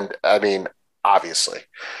 And I mean, obviously.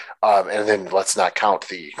 And then let's not count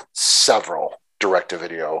the several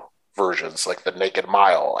direct-to-video versions like The Naked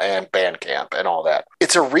Mile and Bandcamp and all that.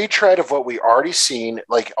 It's a retread of what we already seen.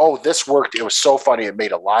 Like, oh, this worked. It was so funny. It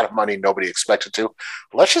made a lot of money nobody expected to.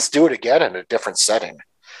 Let's just do it again in a different setting.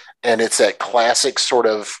 And it's that classic sort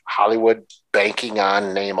of Hollywood banking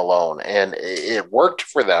on name alone. And it worked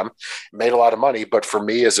for them. It made a lot of money. But for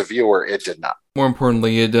me as a viewer, it did not. More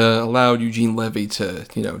importantly, it allowed Eugene Levy to,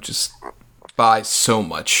 just buy so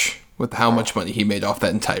much with how much money he made off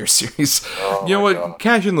that entire series. Oh, you know what? God.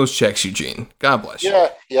 Cash in those checks, Eugene. God bless you.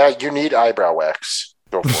 Yeah, you need eyebrow wax.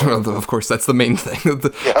 Go for it. Of course, that's the main thing.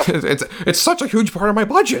 It's such a huge part of my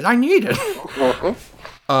budget. I need it.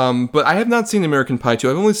 Mm-hmm. But I have not seen American Pie 2.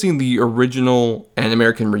 I've only seen the original and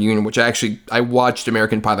American Reunion, which I watched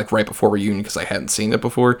American Pie like right before Reunion because I hadn't seen it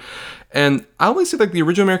before. And I only say like the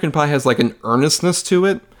original American Pie has like an earnestness to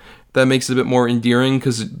it that makes it a bit more endearing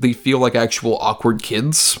because they feel like actual awkward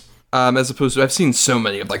kids. As opposed to, I've seen so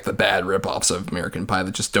many of like the bad ripoffs of American Pie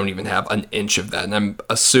that just don't even have an inch of that. And I'm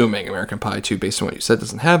assuming American Pie 2, based on what you said,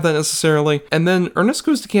 doesn't have that necessarily. And then Ernest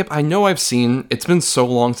Goes to Camp, I know I've seen, it's been so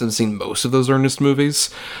long since I've seen most of those Ernest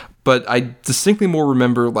movies, but I distinctly more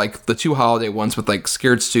remember like the two holiday ones with like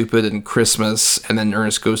Scared Stupid and Christmas, and then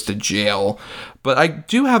Ernest Goes to Jail. But I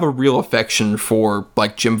do have a real affection for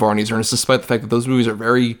like Jim Varney's Ernest, despite the fact that those movies are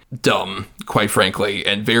very dumb, quite frankly,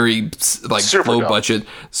 and very like Super low dumb. budget,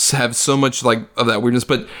 have so much like of that weirdness.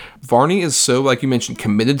 But Varney is so, like you mentioned,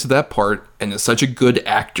 committed to that part and is such a good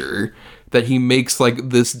actor that he makes like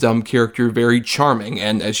this dumb character very charming,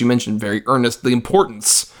 and as you mentioned, very earnest. The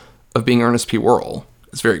importance of being Ernest P. Worrell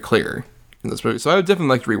is very clear in this movie. So I would definitely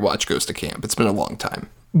like to rewatch Ghost of Camp. It's been a long time.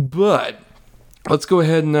 But let's go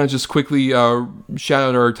ahead and just quickly shout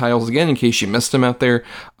out our titles again in case you missed them out there.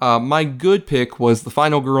 My good pick was The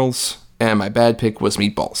Final Girls, and my bad pick was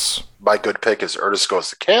Meatballs. My good pick is Ernest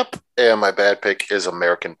Goes to Camp, and my bad pick is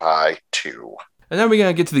American Pie 2. And now we're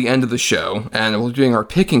going to get to the end of the show, and we'll be doing our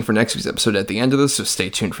picking for next week's episode at the end of this, so stay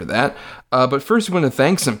tuned for that. But first, we want to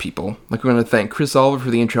thank some people. Like, we want to thank Chris Oliver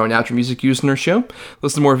for the intro and outro music used in our show.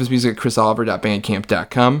 Listen to more of his music at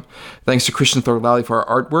chrisoliver.bandcamp.com. Thanks to Christian Thorlally for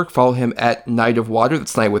our artwork. Follow him at Night of Water,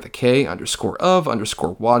 that's night with a K,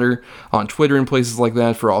 _of_water, on Twitter and places like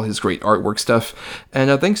that for all his great artwork stuff.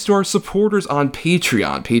 And thanks to our supporters on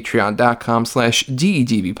Patreon,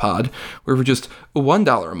 patreon.com/DEDBpod, where for just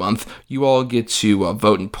 $1 a month, you all get to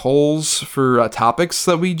vote in polls for topics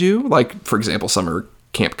that we do, like, for example, summer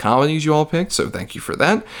camp comedies you all picked, so thank you for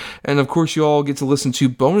that. And of course, you all get to listen to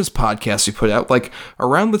bonus podcasts we put out, like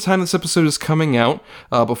around the time this episode is coming out,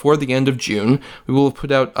 before the end of June, we will have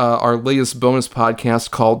put out our latest bonus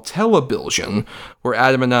podcast called Telebilsion, where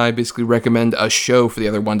Adam and I basically recommend a show for the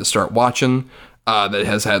other one to start watching. That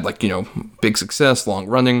has had, like, you know, big success, long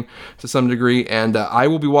running to some degree, and I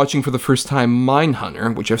will be watching for the first time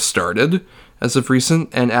Mindhunter, which I've started as of recent,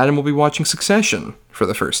 and Adam will be watching Succession for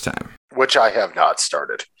the first time. Which I have not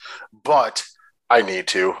started, but I need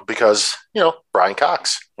to because, you know, Brian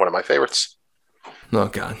Cox, one of my favorites. Oh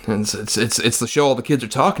God, it's the show all the kids are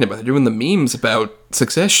talking about. They're doing the memes about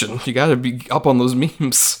Succession. You got to be up on those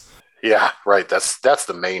memes. Yeah, right. That's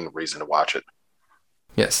the main reason to watch it.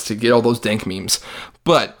 Yes, to get all those dank memes.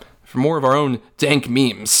 But for more of our own dank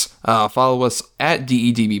memes, follow us at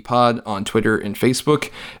DEDBpod on Twitter and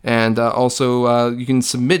Facebook. And also, you can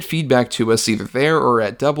submit feedback to us either there or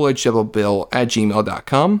at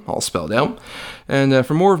doubleedgedoublebill@gmail.com, all spelled out. And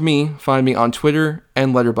for more of me, find me on Twitter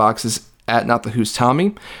and Letterboxd at Not the Who's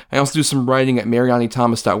Tommy. I also do some writing at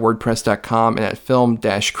marianithomas.wordpress.com and at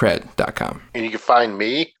film-cred.com. And you can find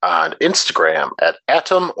me on Instagram at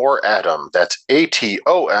Atom or Adam. That's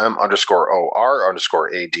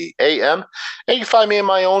ATOM_OR_ADAM. And you can find me in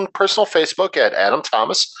my own personal Facebook at Adam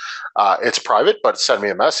Thomas. It's private, but send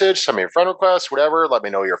me a message, send me a friend request, whatever. Let me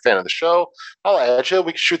know you're a fan of the show. I'll add you.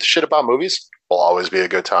 We can shoot the shit about movies. Will always be a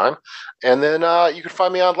good time. And then you can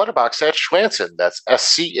find me on Letterboxd at Schwanson. That's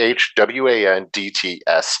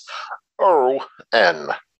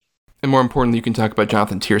SCHWANDTSON. And more importantly, you can talk about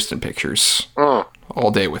Jonathan Tiersten pictures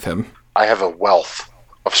all day with him. I have a wealth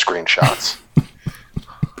of screenshots.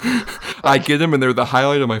 I get them, and they're the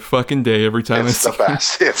highlight of my fucking day every time I see them.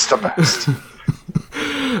 It's the best.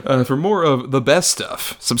 For more of the best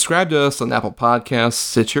stuff, subscribe to us on Apple Podcasts,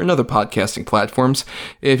 Stitcher, and other podcasting platforms.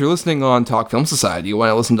 If you're listening on Talk Film Society, you want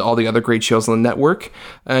to listen to all the other great shows on the network.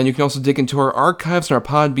 And you can also dig into our archives and our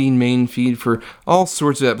Podbean main feed for all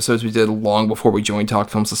sorts of episodes we did long before we joined Talk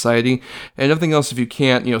Film Society. And everything else, if you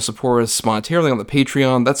can't, support us monetarily on the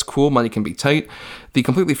Patreon, that's cool. Money can be tight. The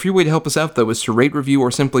completely free way to help us out, though, is to rate, review,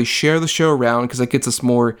 or simply share the show around, because that gets us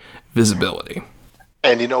more visibility.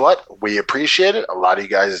 And you know what? We appreciate it. A lot of you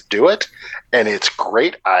guys do it, and it's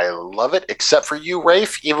great. I love it, except for you,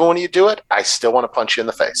 Rafe. Even when you do it, I still want to punch you in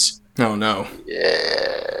the face. Oh, no.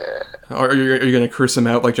 Yeah. Are you going to curse him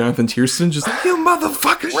out like Jonathan Tiersten? Just like, you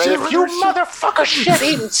motherfucker shit. Rafe, you motherfucker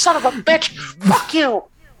shit-eating son of a bitch. Fuck you.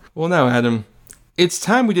 Well, now, Adam, it's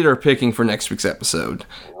time we did our picking for next week's episode.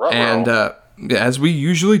 Ruh-roh. And as we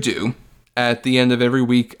usually do, at the end of every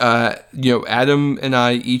week, Adam and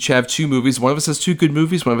I each have two movies. One of us has two good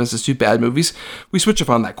movies, one of us has two bad movies. We switch up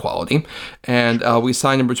on that quality, and we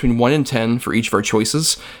assign them between 1 and 10 for each of our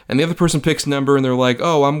choices, and the other person picks a number, and they're like,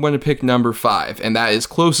 oh, I'm going to pick number 5, and that is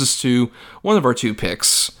closest to one of our two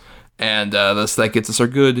picks, and that gets us our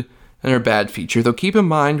good and our bad feature. Though keep in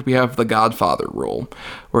mind, we have the Godfather rule,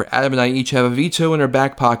 where Adam and I each have a veto in our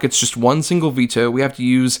back pockets, just one single veto we have to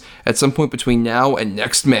use at some point between now and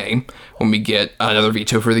next May, when we get another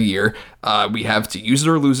veto for the year. We have to use it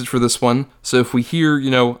or lose it for this one. So if we hear,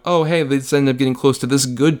 oh, hey, they end up getting close to this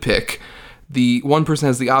good pick, the one person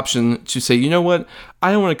has the option to say, you know what,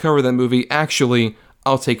 I don't want to cover that movie. Actually,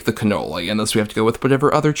 I'll take the cannoli, unless we have to go with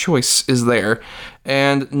whatever other choice is there.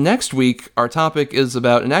 And next week, our topic is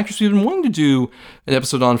about an actress we've been wanting to do an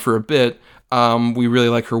episode on for a bit. We really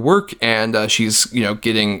like her work, and she's,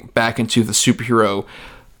 getting back into the superhero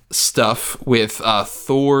stuff with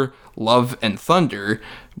Thor, Love and Thunder.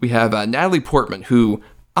 We have Natalie Portman, who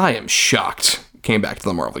I am shocked came back to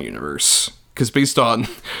the Marvel Universe. Because based on,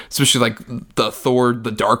 especially like the Thor,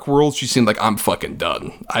 the Dark World, she seemed like, I'm fucking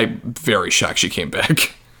done. I'm very shocked she came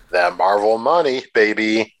back. That Marvel money,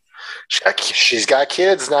 baby. She's got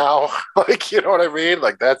kids now. Like, you know what I mean?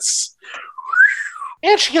 Like, that's...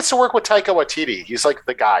 And she gets to work with Taika Waititi. He's like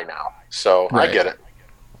the guy now. So right. I get it.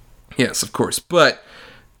 Yes, of course. But,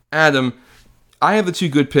 Adam, I have the 2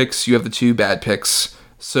 good picks. You have the 2 bad picks.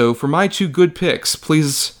 So for my 2 good picks,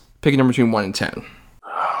 please pick a number between 1 and 10.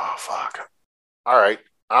 Oh, fuck. All right.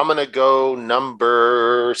 I'm going to go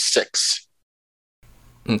number 6.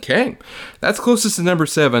 Okay. That's closest to number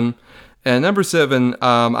 7. And number 7,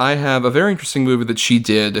 I have a very interesting movie that she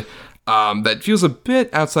did that feels a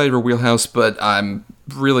bit outside of her wheelhouse, but I'm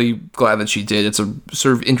really glad that she did. It's a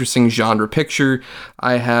sort of interesting genre picture.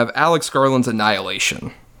 I have Alex Garland's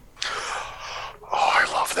Annihilation. Oh,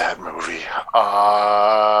 I love that movie.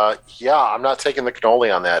 Yeah, I'm not taking the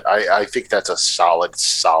cannoli on that. I think that's a solid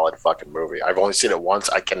fucking movie. I've only seen it once.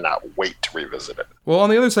 I cannot wait to revisit it. Well, on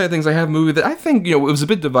the other side of things, I have a movie that I think, it was a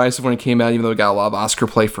bit divisive when it came out, even though it got a lot of Oscar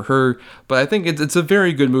play for her. But I think it's a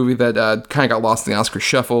very good movie that kind of got lost in the Oscar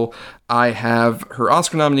shuffle. I have her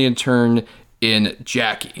Oscar-nominated turn in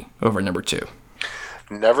Jackie over number 2.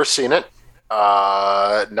 Never seen it.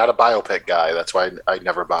 Not a biopic guy. That's why I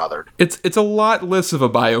never bothered. It's a lot less of a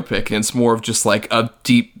biopic, and it's more of just like a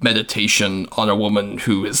deep meditation on a woman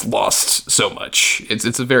who has lost so much.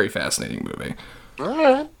 It's a very fascinating movie. All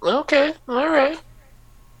right. Okay. All right.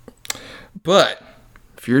 But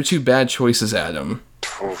for your 2 bad choices, Adam,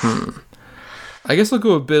 I guess I'll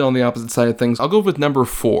go a bit on the opposite side of things. I'll go with number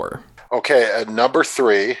 4. Okay, at number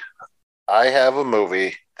 3, I have a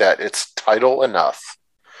movie that it's title enough.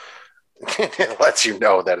 It lets you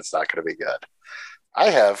know that it's not going to be good.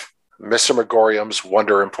 I have Mr. Megorium's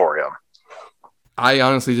Wonder Emporium. I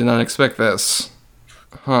honestly did not expect this.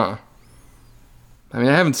 Huh. I mean,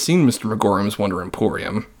 I haven't seen Mr. Megorium's Wonder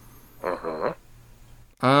Emporium.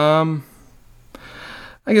 I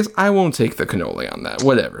guess I won't take the cannoli on that.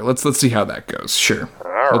 Whatever. Let's see how that goes. Sure.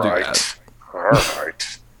 All right. All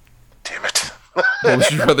right. Damn it. What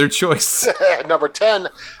was your other choice? Number 10,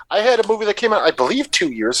 I had a movie that came out, I believe, 2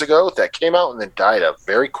 years ago that came out and then died a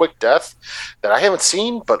very quick death that I haven't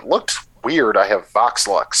seen but looked weird. I have Vox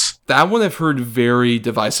Lux. That one I've heard very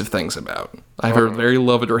divisive things about. I've heard very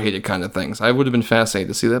love it or hate it kind of things. I would have been fascinated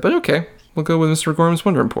to see that, but okay. We'll go with Mr. Gorham's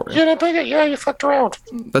Wonder Emporium. You didn't pick it? Yeah, you fucked around.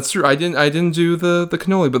 That's true. I didn't do the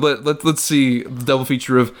cannoli, but let's see the double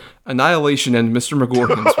feature of Annihilation and Mr.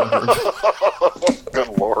 McGorham's Wonder Emporium.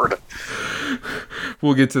 Good lord.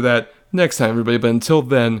 We'll get to that next time, everybody. But until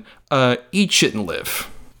then, eat shit and live.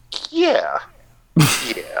 Yeah.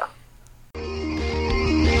 Yeah.